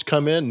Bengals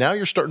come in, now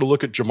you're starting to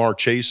look at Jamar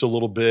Chase a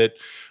little bit,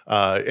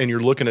 and you're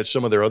looking at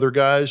some of their other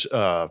guys.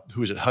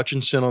 Who is it?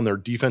 Hutchinson on their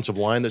defensive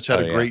line that's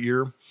had a great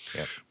year.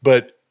 Yeah.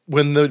 But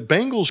when the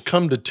Bengals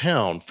come to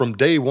town from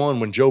day one,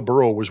 when Joe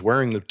Burrow was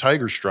wearing the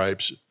tiger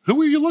stripes, who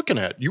were you looking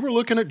at? You were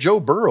looking at Joe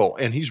Burrow,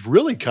 and he's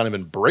really kind of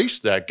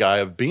embraced that guy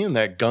of being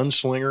that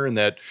gunslinger and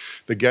that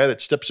the guy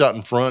that steps out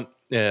in front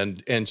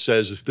and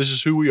says, this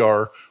is who we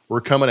are.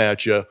 We're coming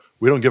at you.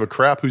 We don't give a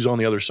crap who's on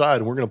the other side,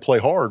 and we're going to play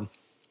hard.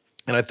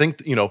 And I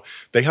think,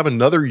 they have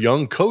another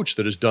young coach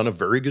that has done a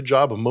very good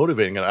job of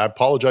motivating. And I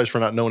apologize for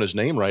not knowing his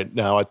name right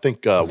now. I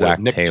think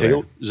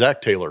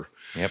Zach Taylor.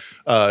 Yep.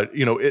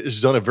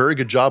 Has done a very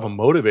good job of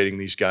motivating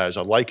these guys.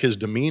 I like his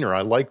demeanor.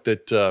 I like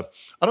that.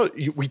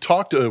 We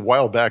talked a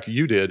while back,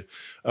 you did,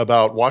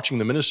 about watching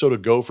the Minnesota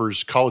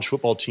Gophers college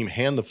football team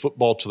hand the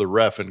football to the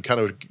ref and kind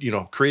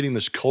of, creating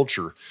this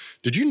culture.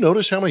 Did you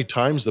notice how many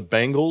times the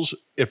Bengals,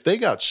 if they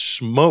got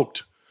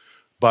smoked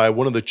by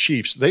one of the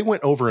Chiefs, they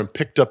went over and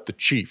picked up the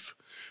Chief?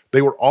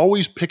 They were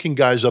always picking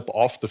guys up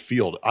off the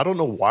field. I don't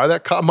know why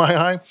that caught my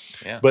eye,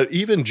 but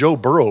even Joe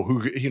Burrow,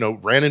 who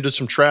ran into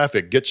some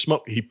traffic, gets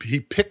smoked, he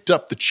picked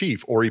up the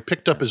Chief, or he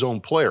picked up his own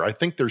player. I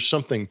think there's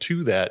something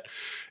to that,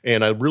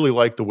 and I really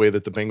like the way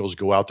that the Bengals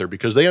go out there,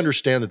 because they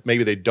understand that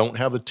maybe they don't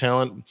have the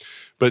talent,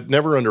 but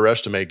never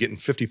underestimate getting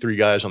 53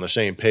 guys on the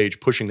same page,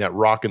 pushing that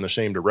rock in the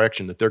same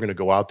direction, that they're going to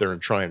go out there and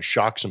try and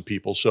shock some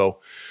people. So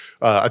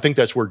I think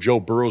that's where Joe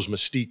Burrow's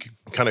mystique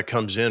kind of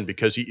comes in,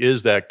 because he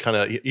is that kind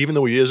of, even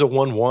though he is a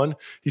 1-1,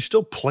 he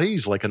still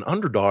plays like an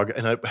underdog,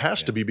 and it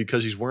has to be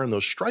because he's wearing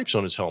those stripes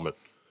on his helmet.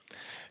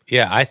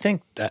 Yeah, I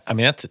think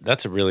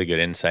that's a really good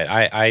insight.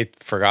 I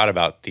forgot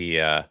about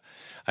the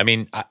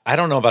I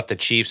don't know about the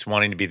Chiefs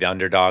wanting to be the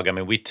underdog. I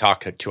mean, we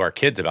talk to our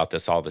kids about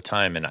this all the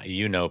time, and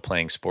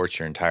playing sports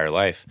your entire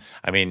life.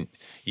 I mean,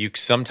 you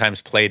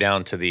sometimes play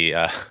down to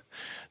the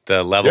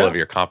level of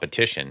your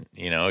competition.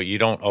 You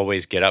don't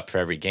always get up for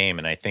every game.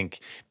 And I think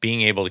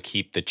being able to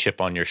keep the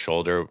chip on your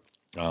shoulder,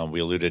 we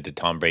alluded to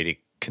Tom Brady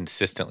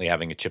consistently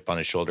having a chip on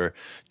his shoulder.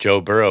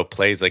 Joe Burrow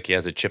plays like he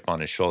has a chip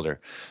on his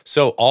shoulder.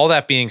 So all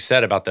that being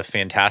said about the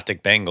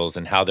fantastic Bengals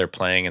and how they're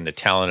playing and the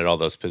talent at all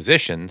those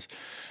positions,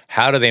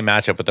 how do they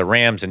match up with the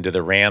Rams, and do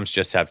the Rams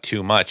just have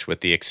too much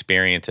with the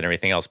experience and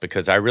everything else?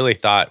 Because I really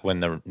thought when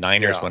the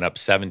Niners went up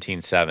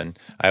 17-7,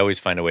 I always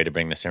find a way to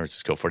bring the San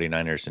Francisco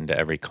 49ers into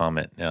every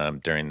comment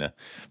during the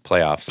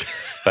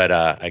playoffs. But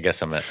I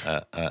guess I'm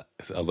a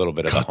little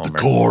bit of a homer. Cut the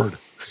cord.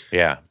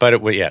 Yeah, but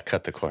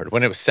cut the cord.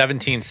 When it was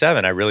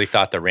 17-7, I really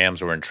thought the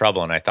Rams were in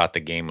trouble, and I thought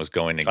the game was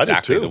going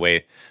exactly the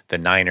way the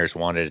Niners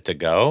wanted it to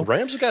go. The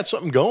Rams have got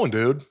something going,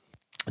 dude.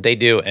 They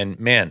do. And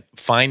man,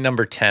 find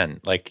number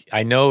 10. Like,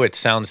 I know it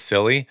sounds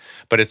silly,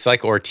 but it's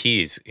like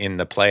Ortiz in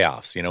the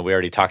playoffs. You know, we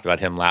already talked about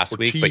him last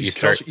week, but you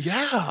start.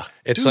 Yeah.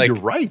 It's dude, like, you're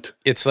right.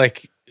 It's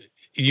like,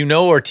 you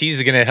know, Ortiz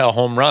is going to hit a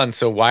home run.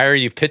 So why are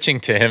you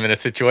pitching to him in a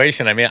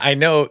situation? I mean, I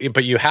know,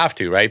 but you have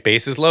to, right?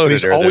 Bases loaded.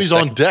 He's always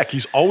on deck.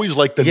 He's always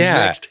like the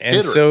next hitter.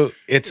 And so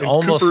it's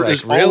almost Cooper like,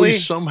 is really?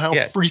 always somehow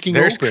freaking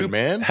open,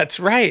 man.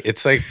 That's right.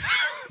 It's like,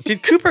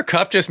 did Cooper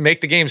Kupp just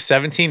make the game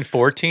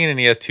 17-14 and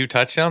he has 2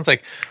 touchdowns?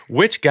 Like,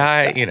 which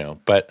guy, you know,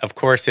 but of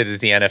course it is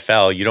the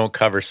NFL. You don't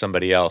cover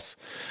somebody else.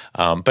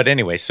 But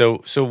anyway,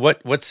 so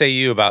what say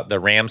you about the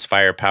Rams'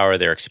 firepower,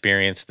 their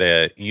experience?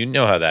 You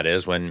know how that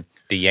is when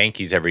the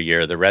Yankees every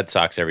year, the Red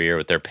Sox every year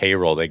with their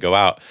payroll, they go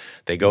out,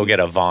 they go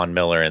get a Von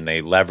Miller and they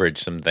leverage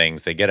some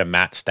things. They get a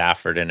Matt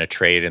Stafford in a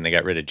trade and they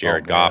got rid of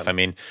Jared Goff. I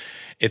mean,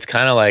 it's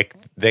kind of like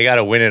they got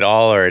to win it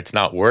all or it's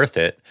not worth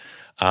it.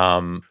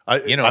 I'm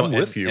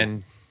with you.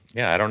 And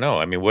yeah, I don't know.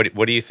 I mean, what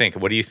do you think?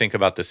 What do you think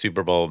about the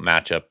Super Bowl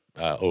matchup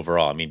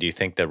overall? I mean, do you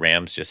think the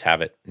Rams just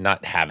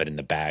not have it in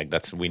the bag?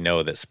 We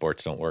know that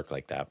sports don't work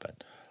like that,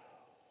 but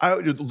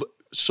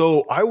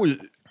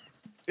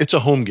it's a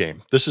home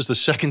game. This is the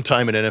second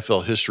time in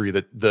NFL history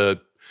that the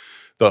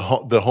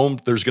home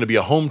there's going to be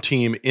a home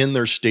team in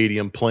their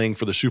stadium playing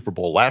for the Super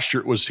Bowl. Last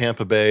year it was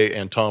Tampa Bay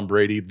and Tom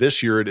Brady.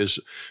 This year it is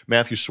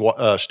Matthew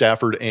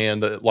Stafford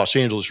and the Los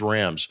Angeles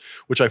Rams,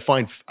 which I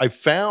found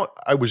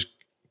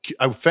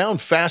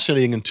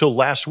fascinating until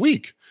last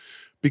week,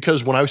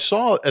 because when I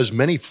saw as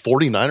many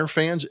 49er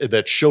fans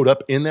that showed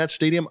up in that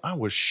stadium, I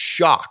was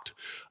shocked.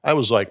 I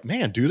was like,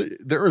 man, dude,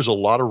 there is a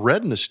lot of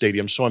red in the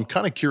stadium. So I'm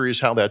kind of curious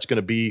how that's going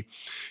to be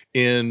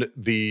in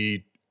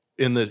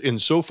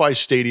SoFi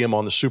Stadium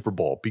on the Super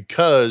Bowl,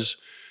 because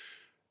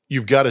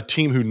you've got a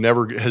team who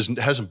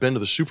hasn't been to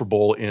the Super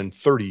Bowl in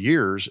 30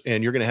 years,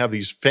 and you're going to have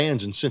these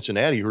fans in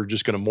Cincinnati who are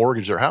just going to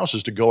mortgage their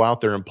houses to go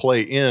out there and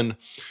play in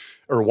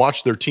or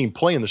watch their team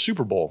play in the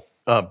Super Bowl.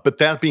 But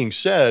that being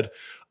said,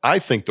 I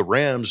think the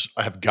Rams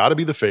have got to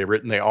be the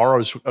favorite, and they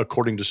are,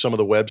 according to some of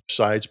the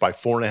websites, by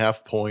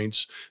 4.5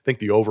 points. I think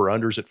the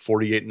over-under's at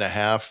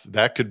 48.5.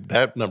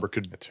 That number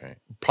could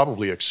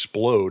probably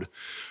explode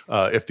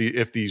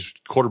if these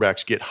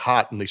quarterbacks get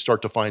hot and they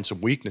start to find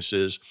some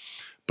weaknesses.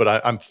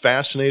 But I'm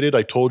fascinated.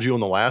 I told you in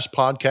the last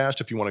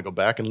podcast, if you want to go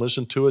back and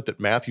listen to it, that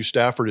Matthew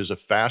Stafford is a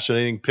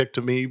fascinating pick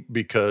to me,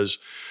 because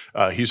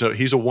he's a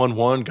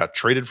 1-1, got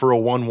traded for a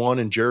 1-1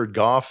 in Jared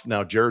Goff.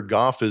 Now Jared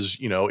Goff is,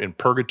 in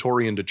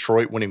purgatory in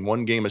Detroit, winning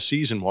 1 game a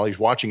season while he's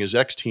watching his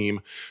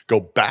ex-team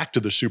go back to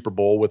the Super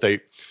Bowl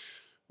I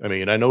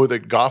know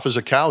that Goff is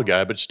a Cal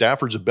guy, but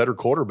Stafford's a better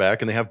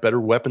quarterback and they have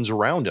better weapons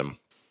around him.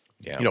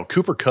 Yeah.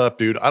 Cooper Kupp,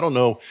 dude, I don't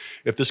know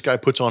if this guy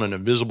puts on an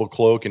invisible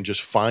cloak and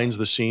just finds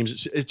the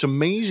seams. It's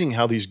amazing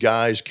how these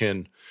guys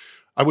can.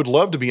 I would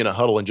love to be in a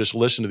huddle and just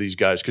listen to these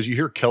guys, because you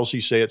hear Kelsey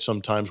say it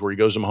sometimes where he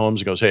goes to Mahomes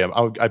and goes, hey,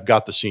 I've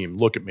got the seam.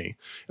 Look at me.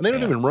 And they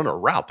don't even run a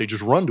route. They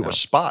just run to a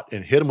spot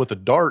and hit him with a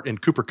dart.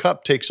 And Cooper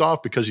Kupp takes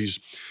off because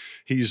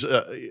he's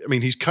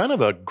kind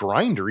of a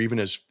grinder, even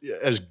as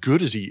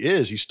good as he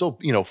is. He still,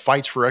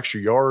 fights for extra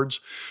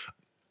yards.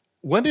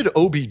 When did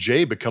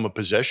OBJ become a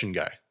possession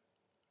guy?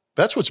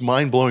 That's what's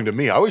mind-blowing to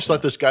me. I always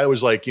thought this guy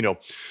was like,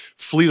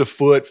 fleet of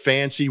foot,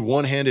 fancy,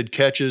 one-handed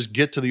catches,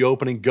 get to the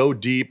opening, go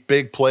deep,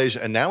 big plays,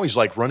 and now he's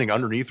like running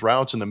underneath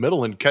routes in the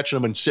middle and catching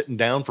them and sitting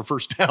down for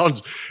first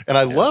downs, and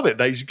I love it.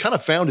 He's kind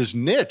of found his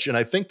niche, and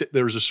I think that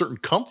there's a certain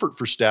comfort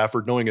for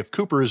Stafford knowing if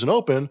Cooper isn't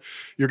open,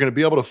 you're going to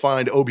be able to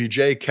find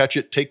OBJ, catch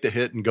it, take the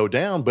hit, and go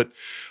down. But,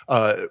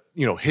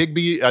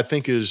 Higbee, I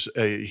think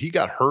he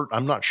got hurt.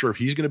 I'm not sure if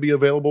he's going to be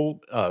available,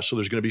 so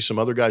there's going to be some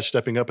other guys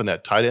stepping up in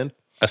that tight end.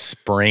 A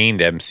sprained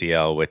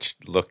MCL, which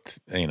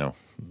looked,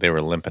 they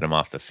were limping him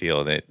off the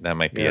field. That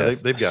might be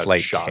they've got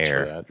slight shots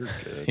tear. For that. You're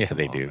good. Yeah,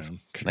 they do. Man.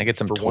 Can I get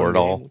some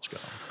Toradol? Let's go.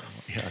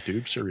 Yeah,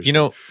 dude,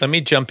 seriously. Let me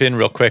jump in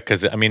real quick,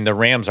 because, the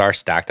Rams are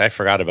stacked. I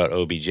forgot about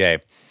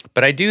OBJ.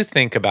 But I do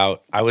think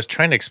I was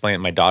trying to explain it.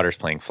 My daughter's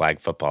playing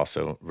flag football,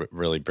 so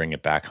really bring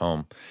it back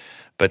home.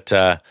 But,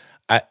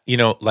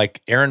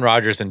 like Aaron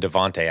Rodgers and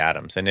Devontae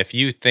Adams. And if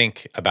you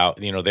think about,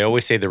 they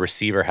always say the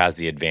receiver has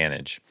the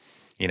advantage.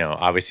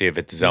 Obviously if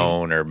it's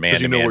zone or man-to-man.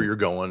 Because you know where you're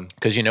going.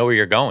 Because you know where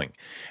you're going.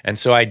 And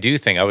so I do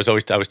think, I was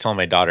telling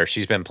my daughter,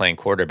 she's been playing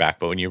quarterback,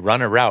 but when you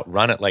run a route,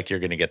 run it like you're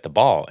going to get the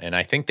ball. And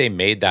I think they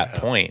made that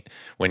point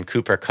when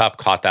Cooper Kupp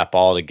caught that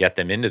ball to get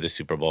them into the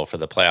Super Bowl for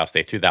the playoffs.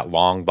 They threw that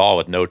long ball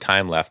with no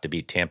time left to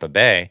beat Tampa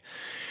Bay.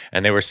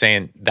 And they were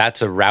saying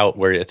that's a route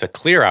where it's a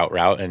clear out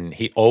route, and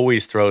he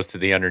always throws to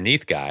the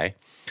underneath guy.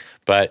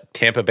 But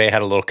Tampa Bay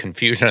had a little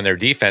confusion on their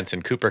defense,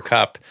 and Cooper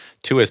Kupp,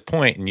 to his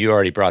point, and you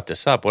already brought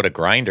this up, what a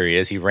grinder he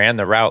is. He ran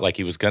the route like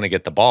he was going to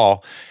get the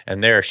ball,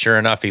 and there, sure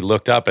enough, he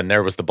looked up, and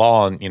there was the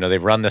ball. And,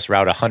 they've run this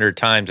route 100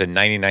 times, and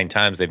 99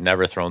 times they've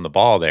never thrown the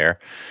ball there.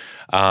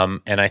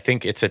 And I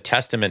think it's a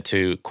testament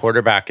to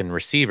quarterback and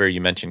receiver,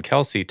 you mentioned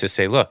Kelce, to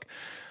say, look,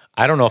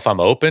 I don't know if I'm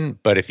open,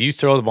 but if you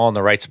throw the ball in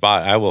the right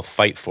spot, I will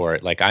fight for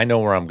it. Like, I know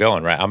where I'm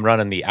going, right? I'm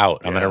running the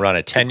out. I'm going to run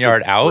a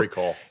 10-yard out.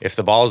 If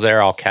the ball's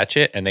there, I'll catch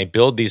it. And they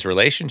build these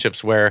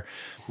relationships where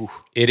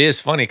it is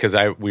funny because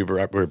we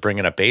were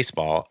bringing up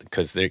baseball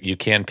because you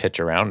can pitch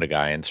around a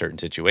guy in certain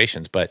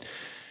situations. But,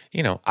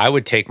 I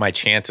would take my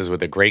chances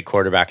with a great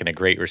quarterback and a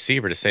great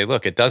receiver to say,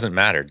 look, it doesn't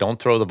matter. Don't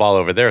throw the ball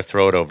over there.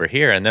 Throw it over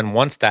here. And then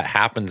once that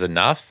happens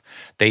enough,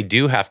 they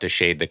do have to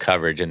shade the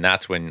coverage. And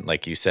that's when,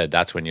 like you said,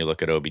 that's when you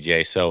look at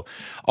OBJ. So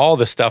all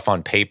the stuff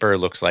on paper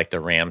looks like the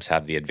Rams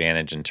have the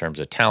advantage in terms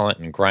of talent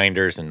and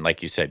grinders. And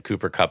like you said,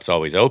 Cooper Kupp's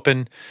always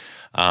open.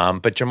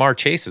 But Jamar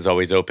Chase is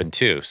always open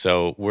too.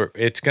 So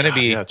it's going to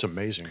be. Yeah, it's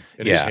amazing.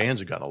 And his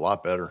hands have gotten a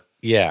lot better.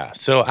 Yeah.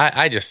 So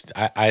I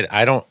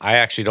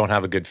actually don't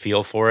have a good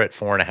feel for it.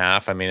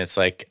 4.5. I mean, it's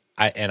like,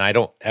 I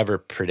don't ever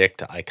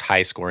predict like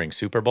high scoring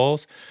Super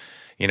Bowls.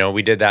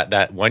 We did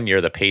that one year,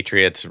 the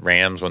Patriots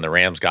Rams, when the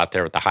Rams got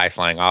there with the high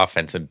flying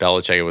offense and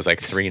Belichick, it was like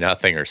 3-0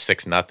 or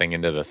 6-0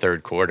 into the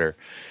third quarter.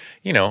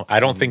 I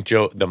don't think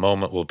the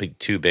moment will be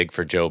too big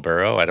for Joe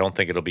Burrow. I don't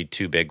think it'll be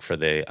too big for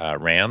the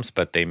Rams,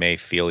 but they may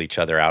feel each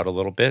other out a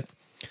little bit.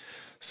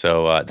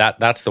 So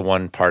that's the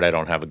one part I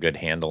don't have a good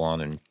handle on.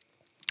 And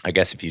I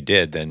guess if you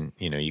did, then,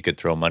 you could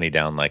throw money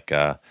down like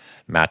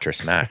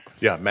Mattress Mac.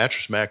 Yeah,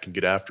 Mattress Mac can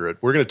get after it.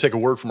 We're going to take a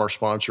word from our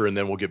sponsor, and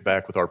then we'll get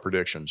back with our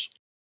predictions.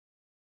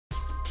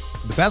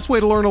 The best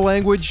way to learn a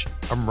language?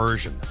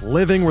 Immersion.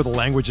 Living where the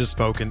language is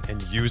spoken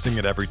and using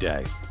it every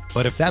day.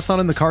 But if that's not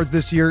in the cards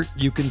this year,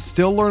 you can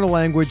still learn a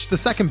language the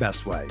second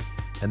best way,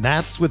 and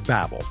that's with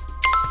Babbel.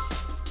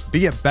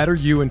 Be a better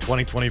you in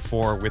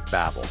 2024 with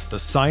Babbel, the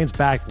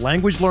science-backed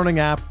language learning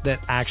app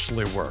that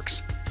actually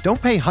works. Don't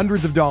pay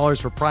hundreds of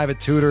dollars for private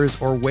tutors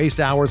or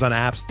waste hours on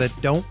apps that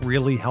don't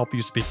really help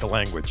you speak the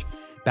language.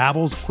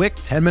 Babbel's quick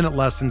 10-minute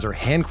lessons are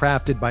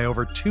handcrafted by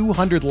over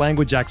 200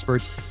 language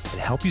experts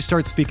and help you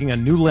start speaking a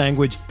new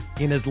language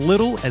in as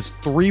little as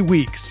 3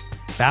 weeks.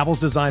 Babbel's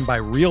designed by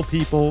real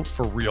people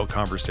for real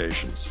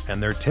conversations,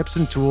 and their tips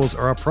and tools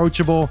are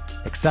approachable,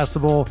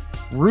 accessible,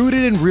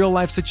 rooted in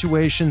real-life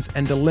situations,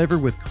 and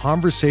delivered with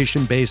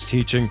conversation-based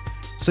teaching,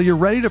 so you're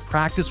ready to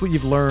practice what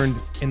you've learned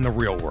in the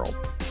real world.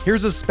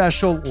 Here's a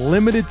special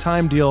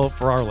limited-time deal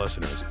for our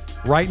listeners.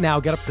 Right now,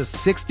 get up to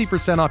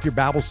 60% off your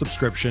Babbel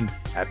subscription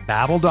at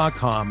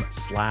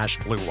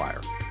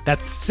babbel.com/BlueWire.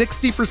 That's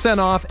 60%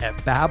 off at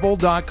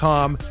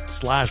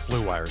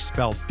babbel.com/BlueWire,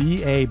 spelled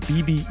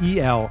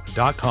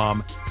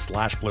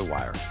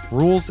BABBEL.com/BlueWire.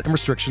 Rules and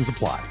restrictions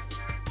apply.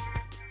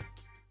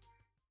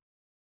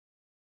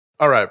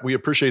 All right. We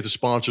appreciate the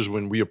sponsors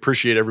when we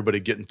appreciate everybody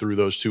getting through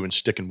those two and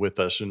sticking with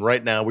us. And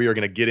right now we are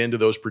going to get into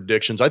those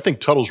predictions. I think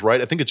Tuttle's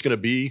right. I think it's going to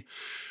be,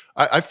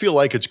 I feel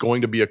like it's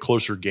going to be a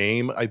closer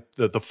game.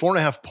 The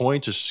 4.5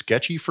 points is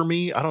sketchy for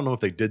me. I don't know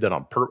if they did that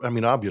on purpose. I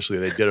mean, obviously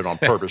they did it on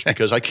purpose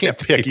because I can't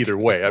pick either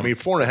way. I mean,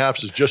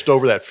 4.5 is just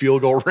over that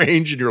field goal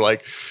range. And you're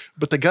like,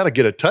 but they got to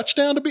get a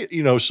touchdown to be,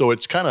 so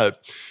it's kind of,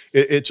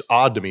 it's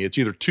odd to me. It's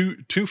either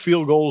two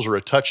field goals or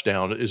a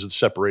touchdown is the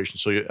separation.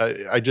 So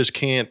I just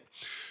can't.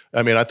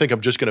 I mean, I think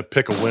I'm just going to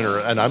pick a winner,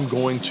 and I'm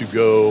going to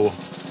go.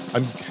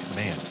 I'm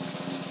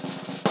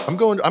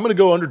going to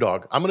go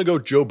underdog. I'm going to go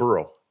Joe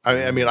Burrow.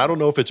 I mean, I don't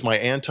know if it's my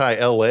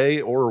anti-LA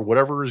or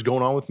whatever is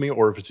going on with me,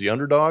 or if it's the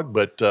underdog,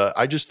 but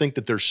I just think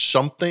that there's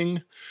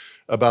something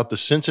about the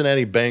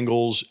Cincinnati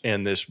Bengals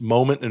and this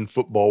moment in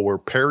football where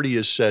parity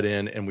is set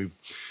in, and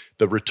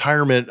the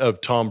retirement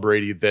of Tom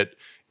Brady, that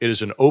it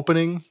is an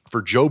opening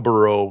for Joe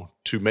Burrow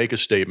to make a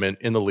statement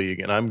in the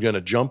league. And I'm going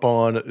to jump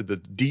on the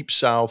Deep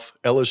South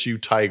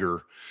LSU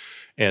Tiger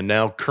and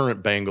now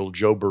current Bengal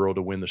Joe Burrow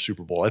to win the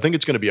Super Bowl. I think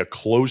it's going to be a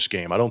close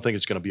game. I don't think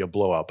it's going to be a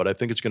blowout, but I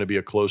think it's going to be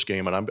a close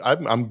game. And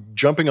I'm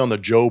jumping on the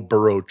Joe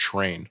Burrow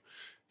train.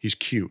 He's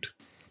cute.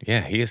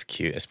 Yeah, he is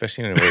cute,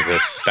 especially with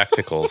those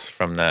spectacles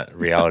from that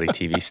reality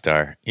TV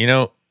star.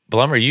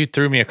 Blummer, you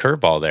threw me a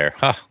curveball there.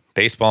 Huh.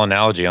 Baseball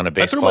analogy on a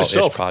baseball-ish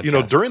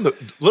podcast.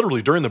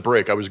 During the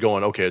break, I was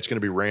going, okay, it's going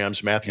to be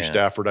Rams, Matthew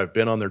Stafford. I've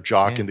been on their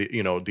jock in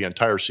the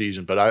entire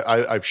season, but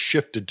I've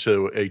shifted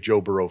to a Joe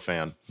Burrow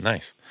fan.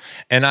 Nice.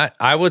 And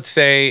I would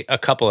say a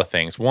couple of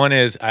things. One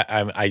is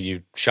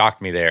you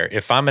shocked me there.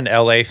 If I'm an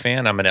LA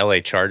fan, I'm an LA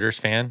Chargers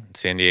fan,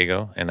 San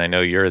Diego, and I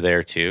know you're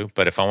there too.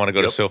 But if I want to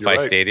go to SoFi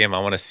Stadium, I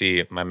want to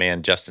see my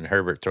man Justin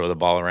Herbert throw the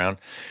ball around.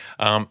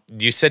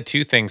 You said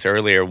two things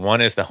earlier.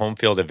 One is the home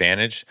field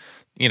advantage.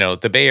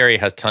 The Bay Area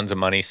has tons of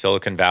money,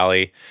 Silicon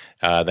Valley.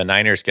 The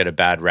Niners get a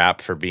bad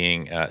rap for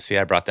being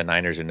I brought the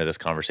Niners into this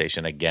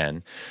conversation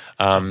again.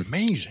 It's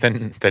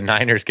amazing. The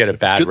Niners get a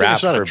bad Good thing rap.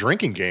 It's not a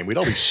drinking game. We'd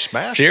all be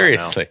smashed.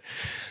 Seriously.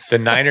 The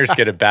Niners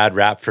get a bad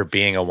rap for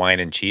being a wine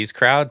and cheese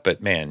crowd,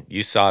 but man,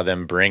 you saw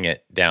them bring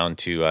it down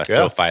to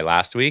SoFi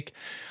last week.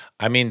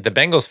 I mean, the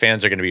Bengals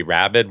fans are going to be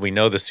rabid. We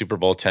know the Super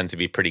Bowl tends to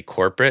be pretty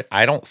corporate.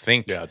 I don't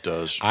think. Yeah, it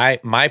does.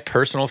 My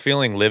personal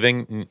feeling,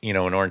 living in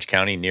Orange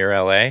County near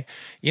LA,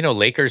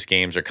 Lakers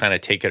games are kind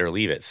of take it or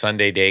leave it.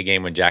 Sunday day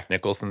game when Jack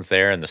Nicholson's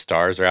there and the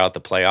stars are out.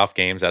 The playoff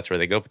games, that's where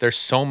they go. But there's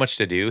so much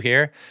to do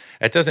here.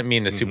 It doesn't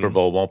mean the Super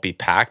Bowl won't be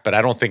packed, but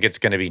I don't think it's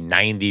going to be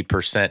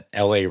 90%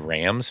 LA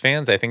Rams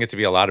fans. I think it's going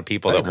to be a lot of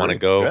people that want to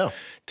go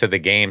to the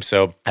game.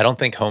 So I don't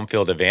think home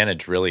field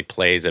advantage really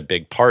plays a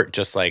big part.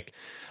 Just like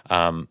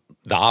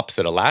the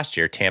opposite of last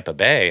year, Tampa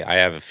Bay, I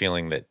have a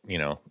feeling that,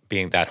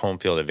 being that home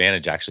field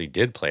advantage actually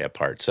did play a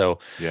part. So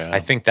I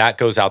think that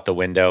goes out the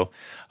window.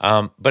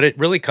 But it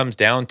really comes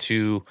down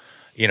to,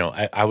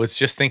 I was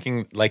just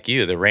thinking like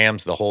you, the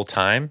Rams the whole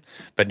time,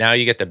 but now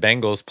you get the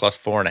Bengals plus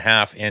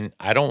 4.5, and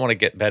I don't want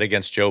to bet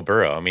against Joe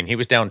Burrow. I mean, he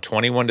was down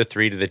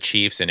 21-3 to the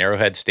Chiefs in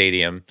Arrowhead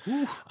Stadium.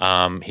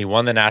 He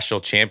won the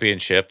national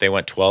championship. They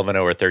went 12-0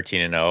 or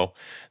 13-0.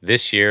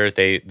 This year,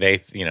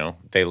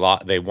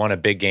 they won a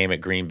big game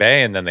at Green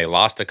Bay, and then they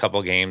lost a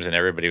couple games, and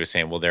everybody was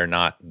saying, well, they're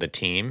not the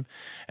team.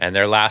 And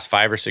their last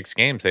 5 or 6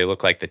 games, they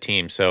look like the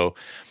team. So,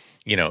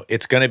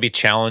 it's going to be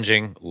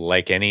challenging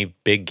like any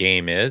big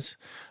game is.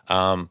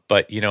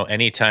 But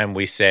anytime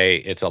we say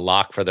it's a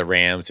lock for the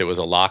Rams, it was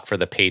a lock for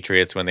the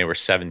Patriots when they were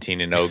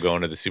 17-0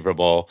 going to the Super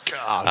Bowl.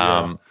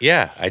 I'm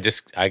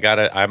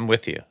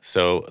with you.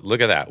 So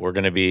look at that. We're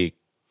going to be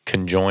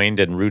conjoined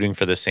and rooting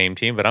for the same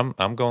team, but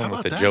I'm going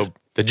with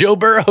the Joe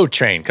Burrow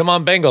train. Come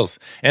on, Bengals.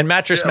 And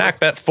Mattress Mac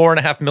bet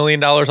 $4.5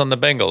 million on the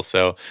Bengals.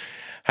 So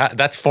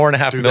that's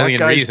 4.5 million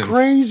that guy's reasons.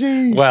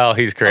 Crazy. Well,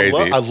 he's crazy.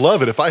 I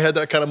love it. If I had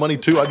that kind of money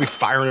too, I'd be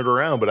firing it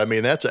around. But I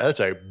mean, that's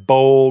a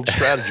bold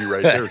strategy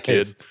right there,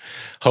 kid.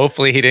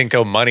 Hopefully he didn't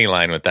go money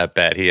line with that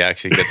bet. He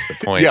actually gets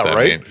the points.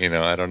 Right. I mean,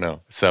 I don't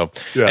know. So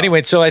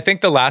anyway, so I think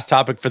the last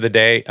topic for the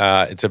day,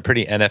 it's a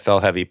pretty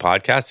NFL heavy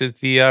podcast, is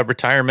the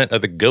retirement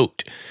of the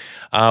GOAT.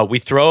 We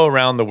throw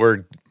around the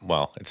word,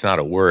 well, it's not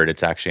a word,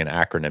 it's actually an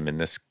acronym in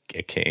this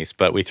case,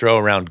 but we throw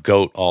around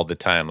GOAT all the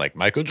time, like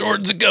Michael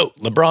Jordan's a GOAT,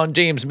 LeBron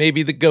James may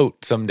be the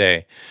GOAT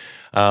someday.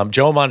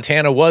 Joe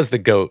Montana was the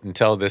GOAT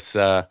until this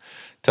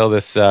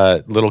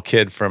little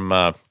kid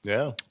from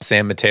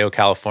San Mateo,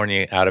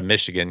 California, out of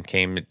Michigan,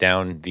 came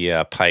down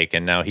the pike,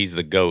 and now he's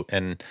the GOAT.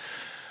 And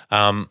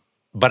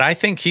but I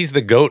think he's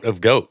the GOAT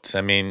of GOATs.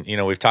 I mean,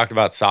 we've talked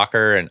about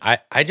soccer, and I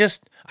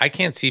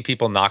can't see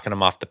people knocking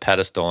him off the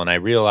pedestal. And I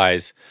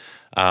realize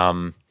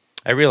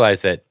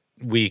that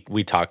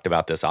we talked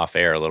about this off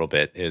air a little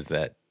bit, is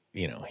that,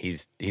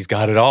 he's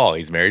got it all.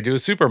 He's married to a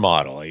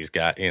supermodel. He's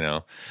got,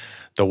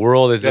 the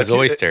world is his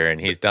oyster, and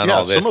he's done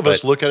all this. Some of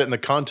us look at it in the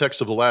context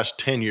of the last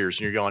 10 years,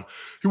 and you're going,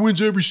 he wins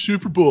every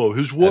Super Bowl.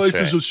 His wife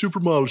is a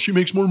supermodel. She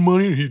makes more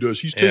money than he does.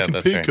 He's taking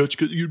pay cuts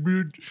because he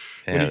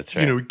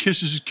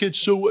kisses his kids.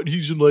 So what?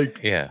 He's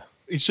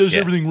he says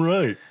everything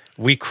right.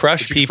 We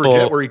crush people.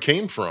 Forget where he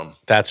came from.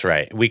 That's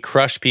right. We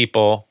crush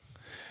people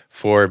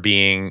for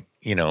being,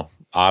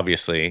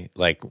 obviously,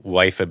 like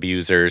wife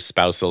abusers,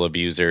 spousal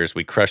abusers.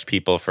 We crush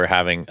people for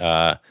having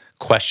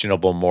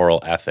questionable moral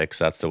ethics.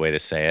 That's the way to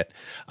say it.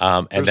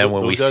 And then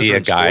when we see a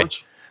guy,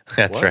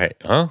 that's right.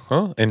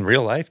 In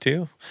real life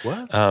too.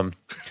 What?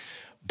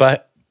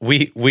 But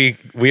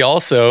we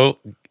also,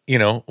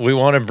 we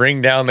want to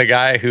bring down the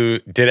guy who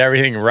did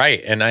everything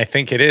right. And I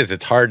think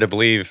it's hard to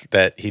believe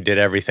that he did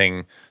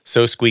everything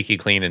so squeaky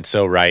clean and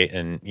so right.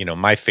 And,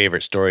 my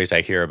favorite stories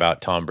I hear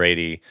about Tom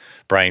Brady,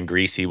 Brian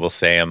Greasy will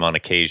say him on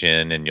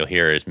occasion, and you'll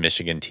hear his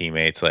Michigan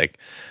teammates, like,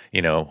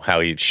 how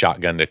he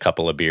shotgunned a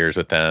couple of beers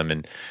with them.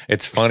 And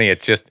it's funny.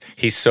 It's just,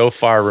 he's so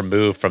far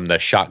removed from the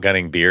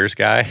shotgunning beers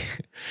guy.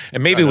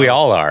 And maybe we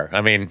all are. I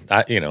mean,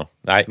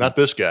 not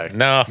this guy.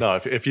 No.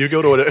 If you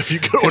go to an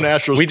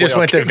Astros, we just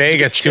went to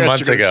Vegas 2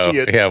 months ago.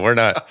 Yeah, we're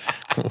not.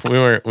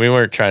 we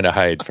weren't trying to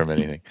hide from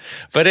anything.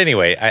 But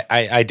anyway,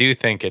 I do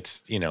think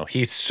it's,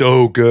 he's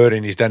so good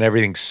and he's done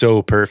everything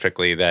so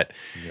perfectly that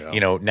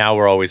now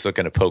we're always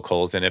looking to poke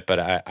holes in it. But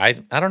I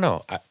don't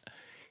know.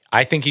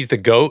 I think he's the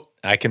GOAT.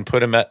 I can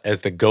put him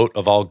as the GOAT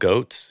of all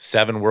GOATs.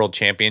 7 world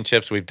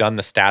championships. We've done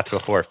the stats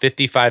before.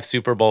 55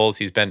 Super Bowls.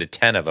 He's been to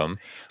 10 of them.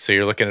 So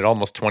you're looking at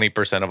almost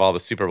 20% of all the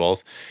Super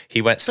Bowls.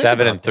 He went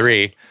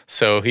 7-3.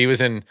 So he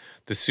was in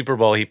the Super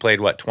Bowl. He played,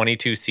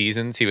 22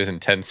 seasons? He was in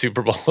 10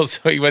 Super Bowls.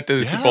 So he went to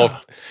the Super Bowl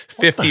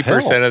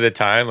 50% of the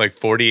time, like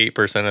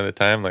 48% of the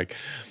time. Like,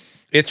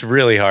 it's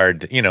really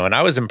hard, and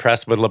I was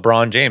impressed with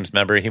LeBron James.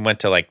 Remember, he went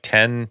to like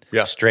 10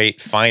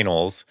 straight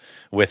finals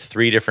with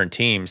 3 different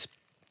teams.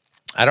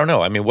 I don't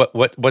know. I mean,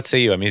 what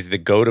say you? I mean, he's the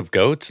GOAT of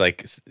GOATs.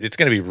 Like, it's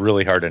going to be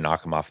really hard to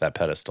knock him off that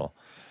pedestal.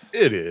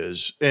 It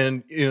is.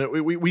 And,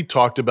 we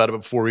talked about it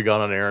before we got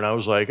on air, and I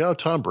was like, oh,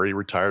 Tom Brady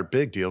retired.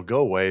 Big deal. Go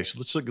away. So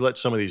let's let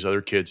some of these other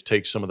kids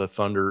take some of the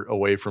thunder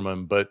away from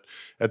him. But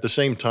at the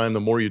same time, the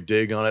more you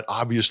dig on it,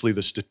 obviously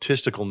the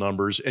statistical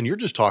numbers, and you're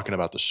just talking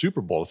about the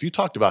Super Bowl. If you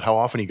talked about how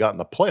often he got in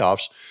the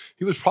playoffs,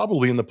 he was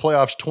probably in the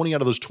playoffs 20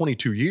 out of those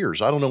 22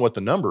 years. I don't know what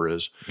the number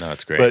is. No,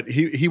 that's great. But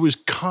he was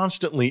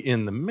constantly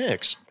in the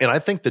mix. And I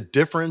think the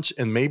difference,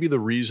 and maybe the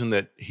reason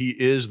that he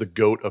is the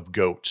GOAT of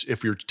GOATs,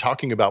 if you're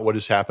talking about what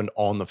has happened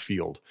on the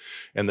field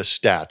and the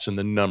stats and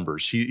the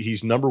numbers.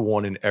 He's number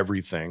one in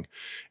everything.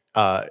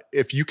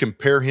 If you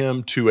compare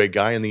him to a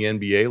guy in the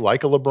NBA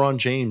like a LeBron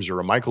James or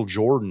a Michael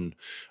Jordan,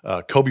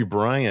 Kobe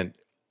Bryant,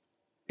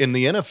 in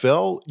the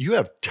NFL, you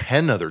have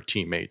 10 other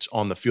teammates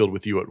on the field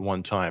with you at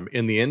one time.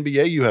 In the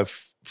NBA, you have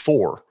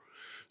 4.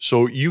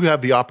 So you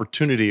have the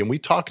opportunity, and we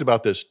talked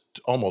about this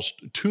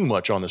almost too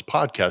much on this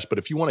podcast, but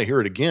if you want to hear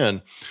it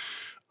again,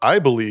 I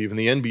believe in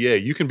the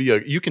NBA,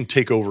 you can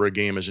take over a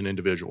game as an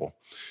individual.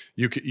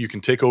 You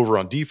can take over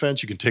on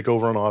defense, you can take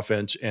over on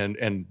offense,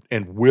 and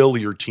will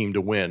your team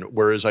to win.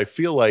 Whereas I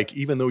feel like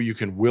even though you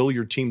can will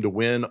your team to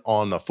win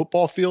on the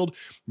football field,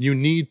 you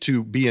need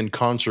to be in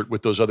concert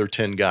with those other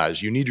 10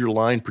 guys. You need your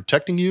line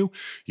protecting you.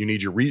 You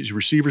need your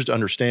receivers to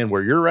understand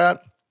where you're at.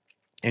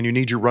 And you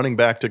need your running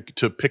back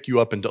to pick you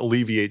up and to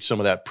alleviate some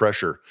of that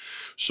pressure.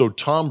 So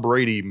Tom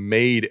Brady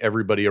made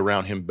everybody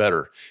around him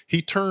better.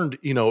 He turned,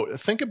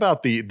 think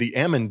about the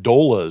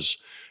Amendolas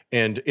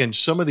and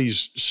some of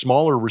these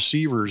smaller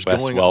receivers.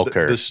 Wes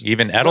Welker,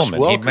 even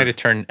Edelman. He might have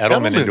turned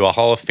Edelman into a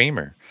Hall of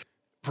Famer.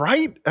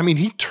 Right? I mean,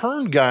 he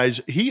turned guys,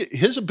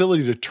 his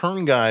ability to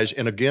turn guys,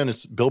 and again,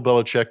 it's Bill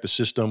Belichick, the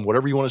system,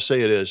 whatever you want to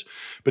say it is,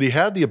 but he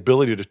had the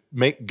ability to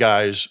make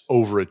guys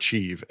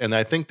overachieve. And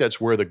I think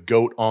that's where the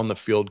GOAT on the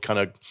field kind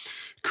of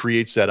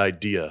creates that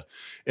idea.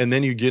 And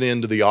then you get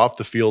into the off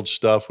the field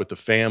stuff with the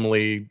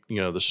family,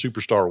 the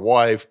superstar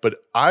wife.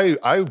 But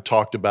I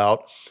talked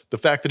about the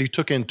fact that he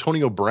took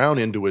Antonio Brown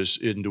into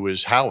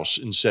his house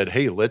and said,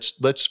 "Hey,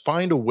 let's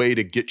find a way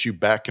to get you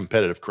back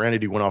competitive."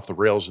 Granted, he went off the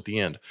rails at the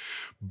end,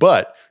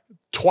 but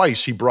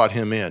twice he brought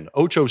him in.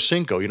 Ocho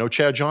Cinco,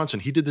 Chad Johnson,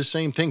 he did the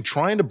same thing,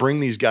 trying to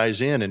bring these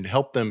guys in and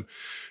help them,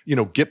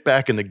 get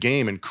back in the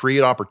game and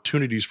create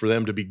opportunities for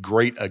them to be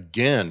great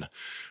again.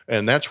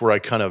 And that's where I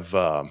kind of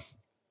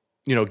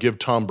give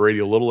Tom Brady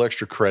a little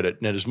extra credit.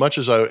 And as much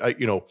as I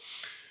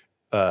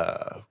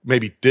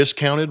maybe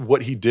discounted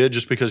what he did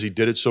just because he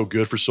did it so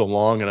good for so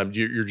long, and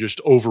you're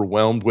just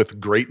overwhelmed with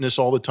greatness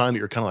all the time that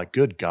you're kind of like,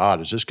 good God,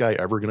 is this guy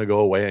ever going to go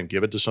away and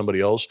give it to somebody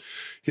else?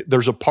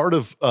 There's a part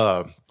of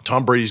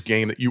Tom Brady's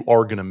game that you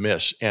are going to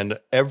miss. And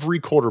every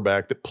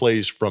quarterback that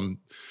plays from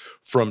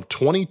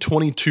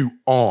 2022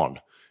 on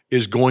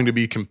is going to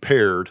be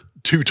compared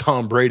to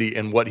Tom Brady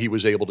and what he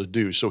was able to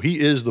do. So he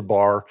is the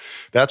bar.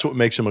 That's what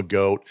makes him a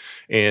GOAT.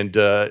 And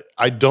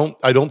I don't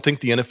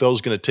think the NFL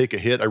is going to take a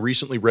hit. I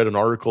recently read an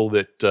article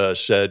that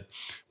said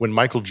when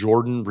Michael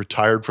Jordan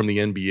retired from the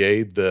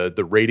NBA,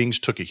 the ratings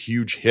took a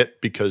huge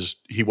hit because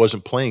he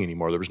wasn't playing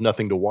anymore. There was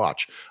nothing to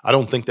watch. I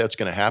don't think that's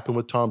going to happen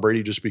with Tom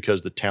Brady just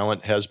because the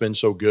talent has been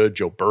so good.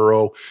 Joe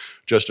Burrow,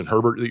 Justin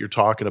Herbert that you're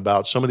talking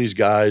about, some of these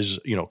guys,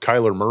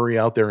 Kyler Murray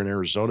out there in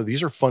Arizona,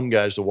 these are fun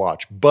guys to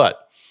watch.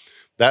 But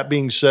that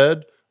being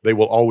said, they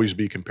will always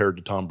be compared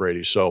to Tom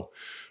Brady. So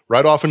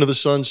right off into the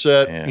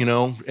sunset,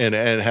 and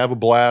have a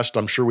blast.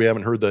 I'm sure we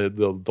haven't heard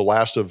the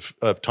last of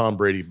Tom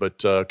Brady,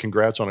 but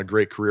congrats on a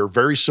great career.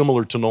 Very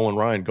similar to Nolan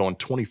Ryan going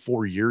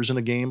 24 years in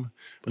a game.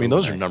 I mean,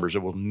 those are numbers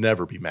that will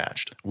never be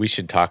matched. We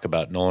should talk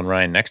about Nolan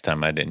Ryan next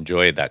time. I'd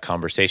enjoy that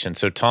conversation.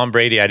 So Tom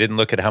Brady, I didn't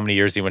look at how many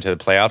years he went to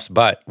the playoffs,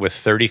 but with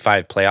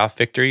 35 playoff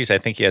victories, I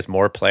think he has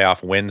more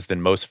playoff wins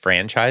than most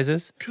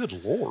franchises.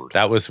 Good Lord.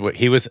 That was what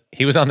he was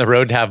on the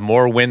road to have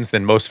more wins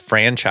than most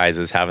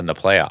franchises have in the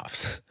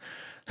playoffs.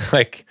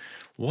 Like,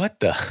 what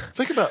the?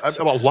 Think about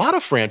a lot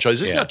of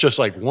franchises. It's not just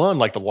like one,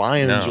 like the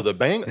Lions or the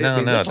Bengals.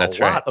 That's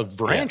a lot of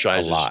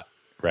franchises. Yeah, a lot.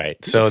 Right.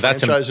 He's so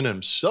that's franchising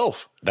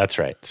himself. That's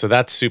right. So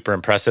that's super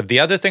impressive. The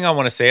other thing I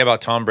want to say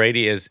about Tom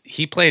Brady is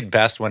he played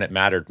best when it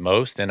mattered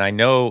most. And I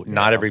know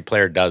not every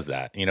player does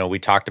that. We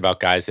talked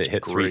about guys that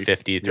hit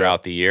 350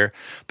 throughout the year.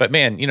 But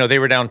man, they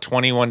were down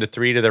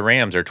 21-3 to the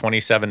Rams or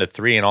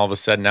 27-3. And all of a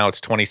sudden now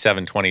it's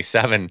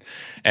 27-27.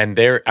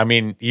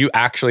 And you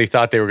actually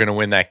thought they were going to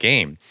win that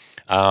game.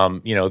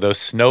 Those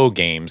snow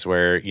games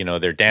where,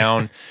 they're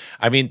down.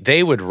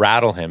 They would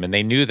rattle him, and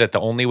they knew that the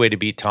only way to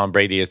beat Tom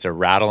Brady is to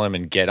rattle him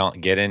and get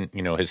in,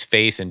 his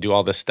face and do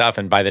all this stuff.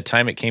 And by the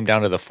time it came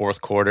down to the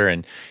fourth quarter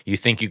and you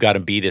think you got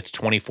him beat, it's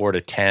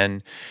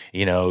 24-10,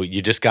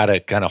 you just got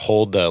to kind of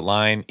hold the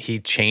line. He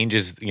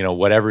changes,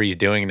 whatever he's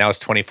doing. Now it's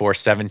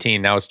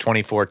 24-17. Now it's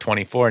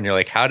 24-24. And you're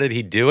like, how did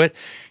he do it?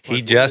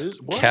 He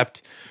just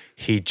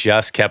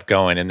kept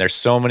going. And there's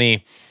so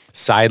many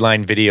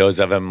sideline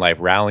videos of him like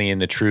rallying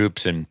the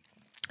troops and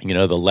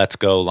the let's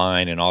go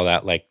line and all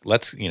that. Like,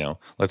 let's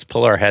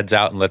pull our heads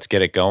out and let's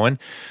get it going.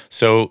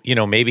 So,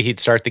 maybe he'd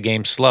start the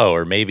game slow,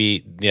 or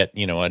maybe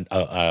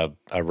a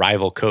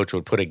rival coach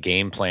would put a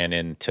game plan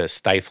in to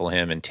stifle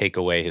him and take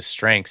away his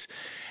strengths.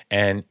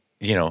 And,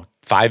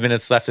 5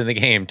 minutes left in the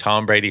game,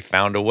 Tom Brady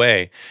found a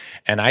way.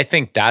 And I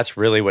think that's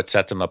really what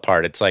sets him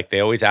apart. It's like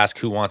they always ask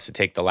who wants to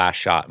take the last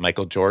shot.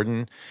 Michael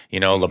Jordan,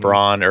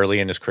 LeBron early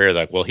in his career,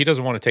 like, well, he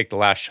doesn't want to take the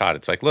last shot.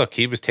 It's like, look,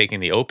 he was taking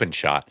the open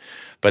shot.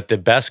 But the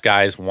best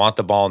guys want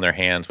the ball in their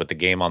hands with the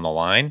game on the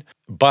line.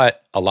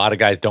 But a lot of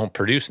guys don't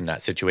produce in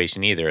that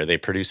situation either. They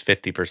produce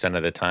 50%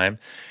 of the time.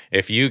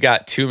 If you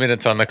got 2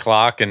 minutes on the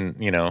clock and,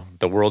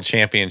 the world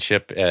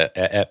championship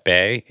at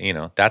bay,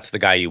 that's the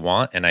guy you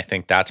want. And I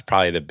think that's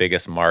probably the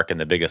biggest mark and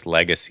the biggest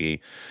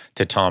legacy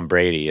to Tom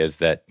Brady is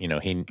that,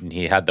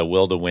 he had the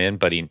will to win,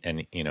 but he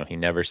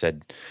never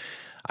said,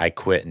 I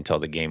quit until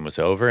the game was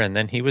over. And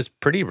then he was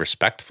pretty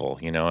respectful.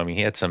 He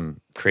had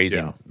some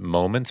crazy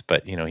moments,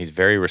 but, he's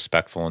very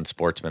respectful and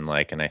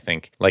sportsmanlike. And I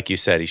think, like you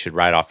said, he should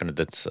ride off into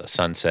the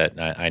sunset.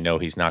 I know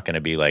he's not going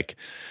to be like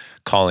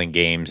calling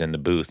games in the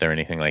booth or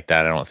anything like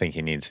that. I don't think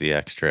he needs the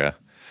extra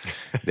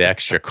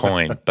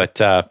coin.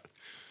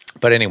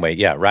 But anyway,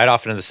 yeah, ride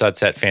off into the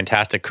sunset.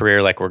 Fantastic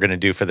career, like we're going to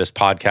do for this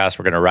podcast.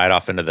 We're going to ride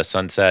off into the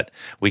sunset.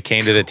 We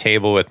came to the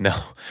table with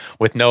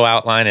no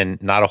outline and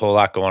not a whole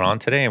lot going on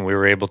today, and we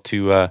were able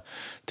to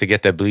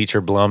get the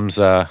Bleacher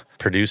Blums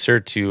producer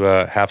to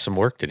have some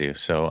work to do.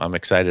 So I'm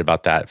excited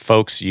about that,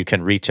 folks. You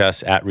can reach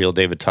us at Real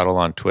David Tuttle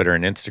on Twitter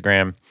and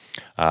Instagram.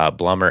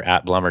 Blummer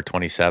at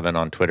Blummer27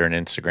 on Twitter and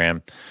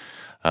Instagram.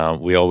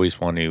 We always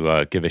want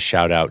to give a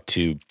shout out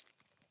to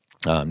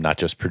not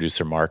just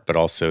producer Mark, but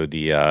also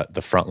the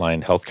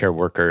frontline healthcare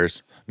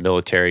workers,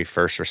 military,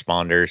 first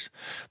responders.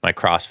 My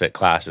CrossFit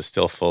class is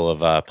still full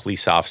of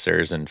police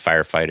officers and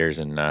firefighters,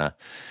 and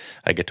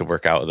I get to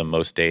work out with them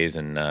most days.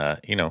 And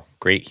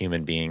great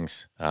human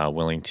beings,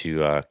 willing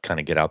to kind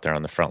of get out there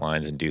on the front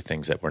lines and do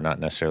things that we're not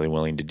necessarily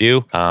willing to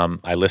do.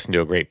 I listened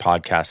to a great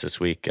podcast this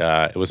week.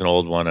 It was an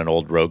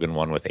old Rogan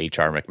one with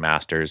H.R.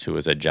 McMasters, who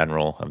was a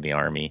general of the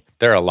Army.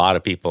 There are a lot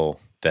of people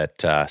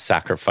that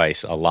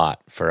sacrifice a lot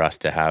for us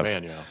to have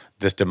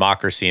this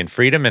democracy and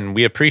freedom, and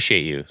we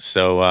appreciate you.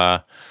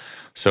 So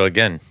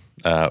again,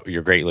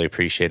 you're greatly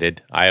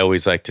appreciated. I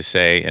always like to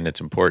say, and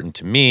it's important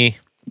to me,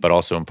 but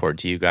also important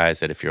to you guys,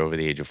 that if you're over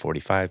the age of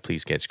 45,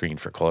 please get screened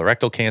for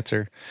colorectal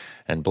cancer.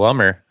 And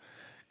Blummer,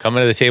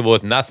 coming to the table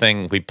with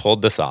nothing, we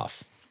pulled this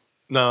off.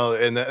 No,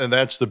 and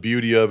that's the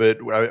beauty of it.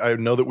 I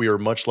know that we are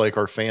much like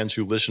our fans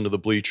who listen to the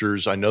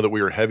Bleachers. I know that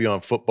we are heavy on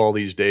football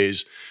these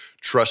days.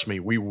 Trust me,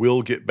 we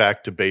will get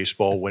back to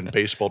baseball when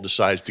baseball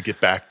decides to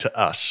get back to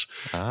us.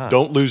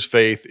 Don't lose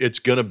faith. It's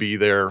going to be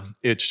there.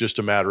 It's just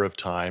a matter of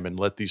time, and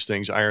let these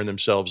things iron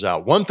themselves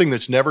out. One thing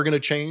that's never going to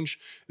change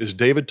is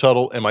David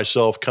Tuttle and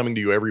myself coming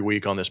to you every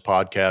week on this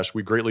podcast.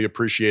 We greatly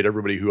appreciate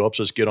everybody who helps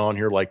us get on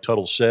here, like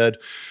Tuttle said.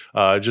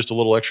 Just a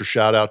little extra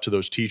shout out to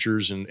those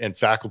teachers and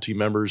faculty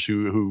members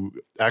who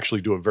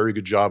actually do a very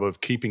good job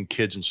of keeping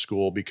kids in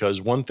school,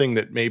 because one thing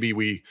that maybe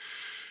we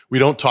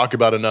don't talk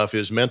about enough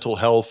is mental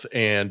health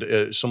and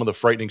some of the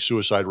frightening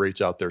suicide rates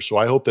out there. So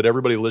I hope that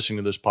everybody listening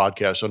to this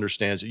podcast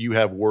understands that you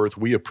have worth.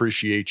 We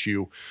appreciate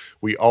you.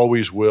 We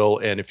always will.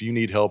 And if you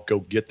need help,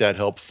 go get that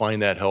help,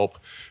 find that help,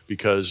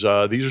 because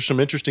these are some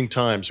interesting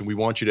times, and we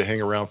want you to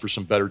hang around for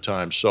some better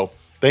times. So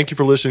thank you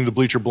for listening to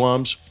Bleacher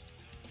Blums.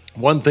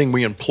 One thing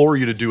we implore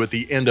you to do at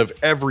the end of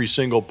every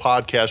single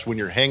podcast when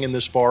you're hanging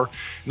this far,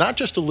 not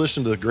just to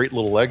listen to the great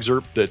little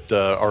excerpt that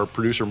our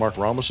producer Mark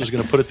Ramos is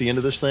going to put at the end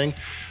of this thing.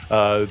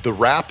 The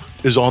rap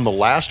is on the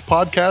last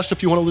podcast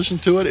if you want to listen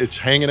to it. It's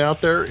hanging out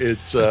there.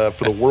 It's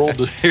for the world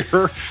to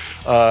hear.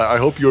 I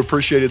hope you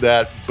appreciated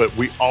that. But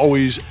we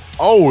always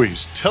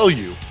tell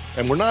you,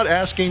 and we're not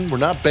asking, we're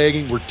not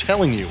begging, we're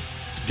telling you,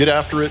 get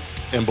after it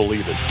and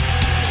believe it.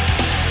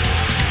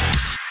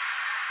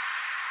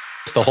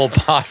 The whole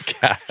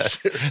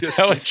podcast.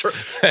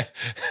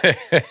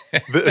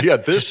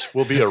 This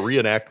will be a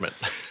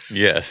reenactment.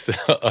 Yes.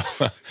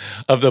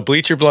 Of the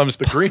Bleacher Blums.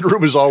 The green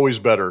room is always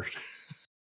better.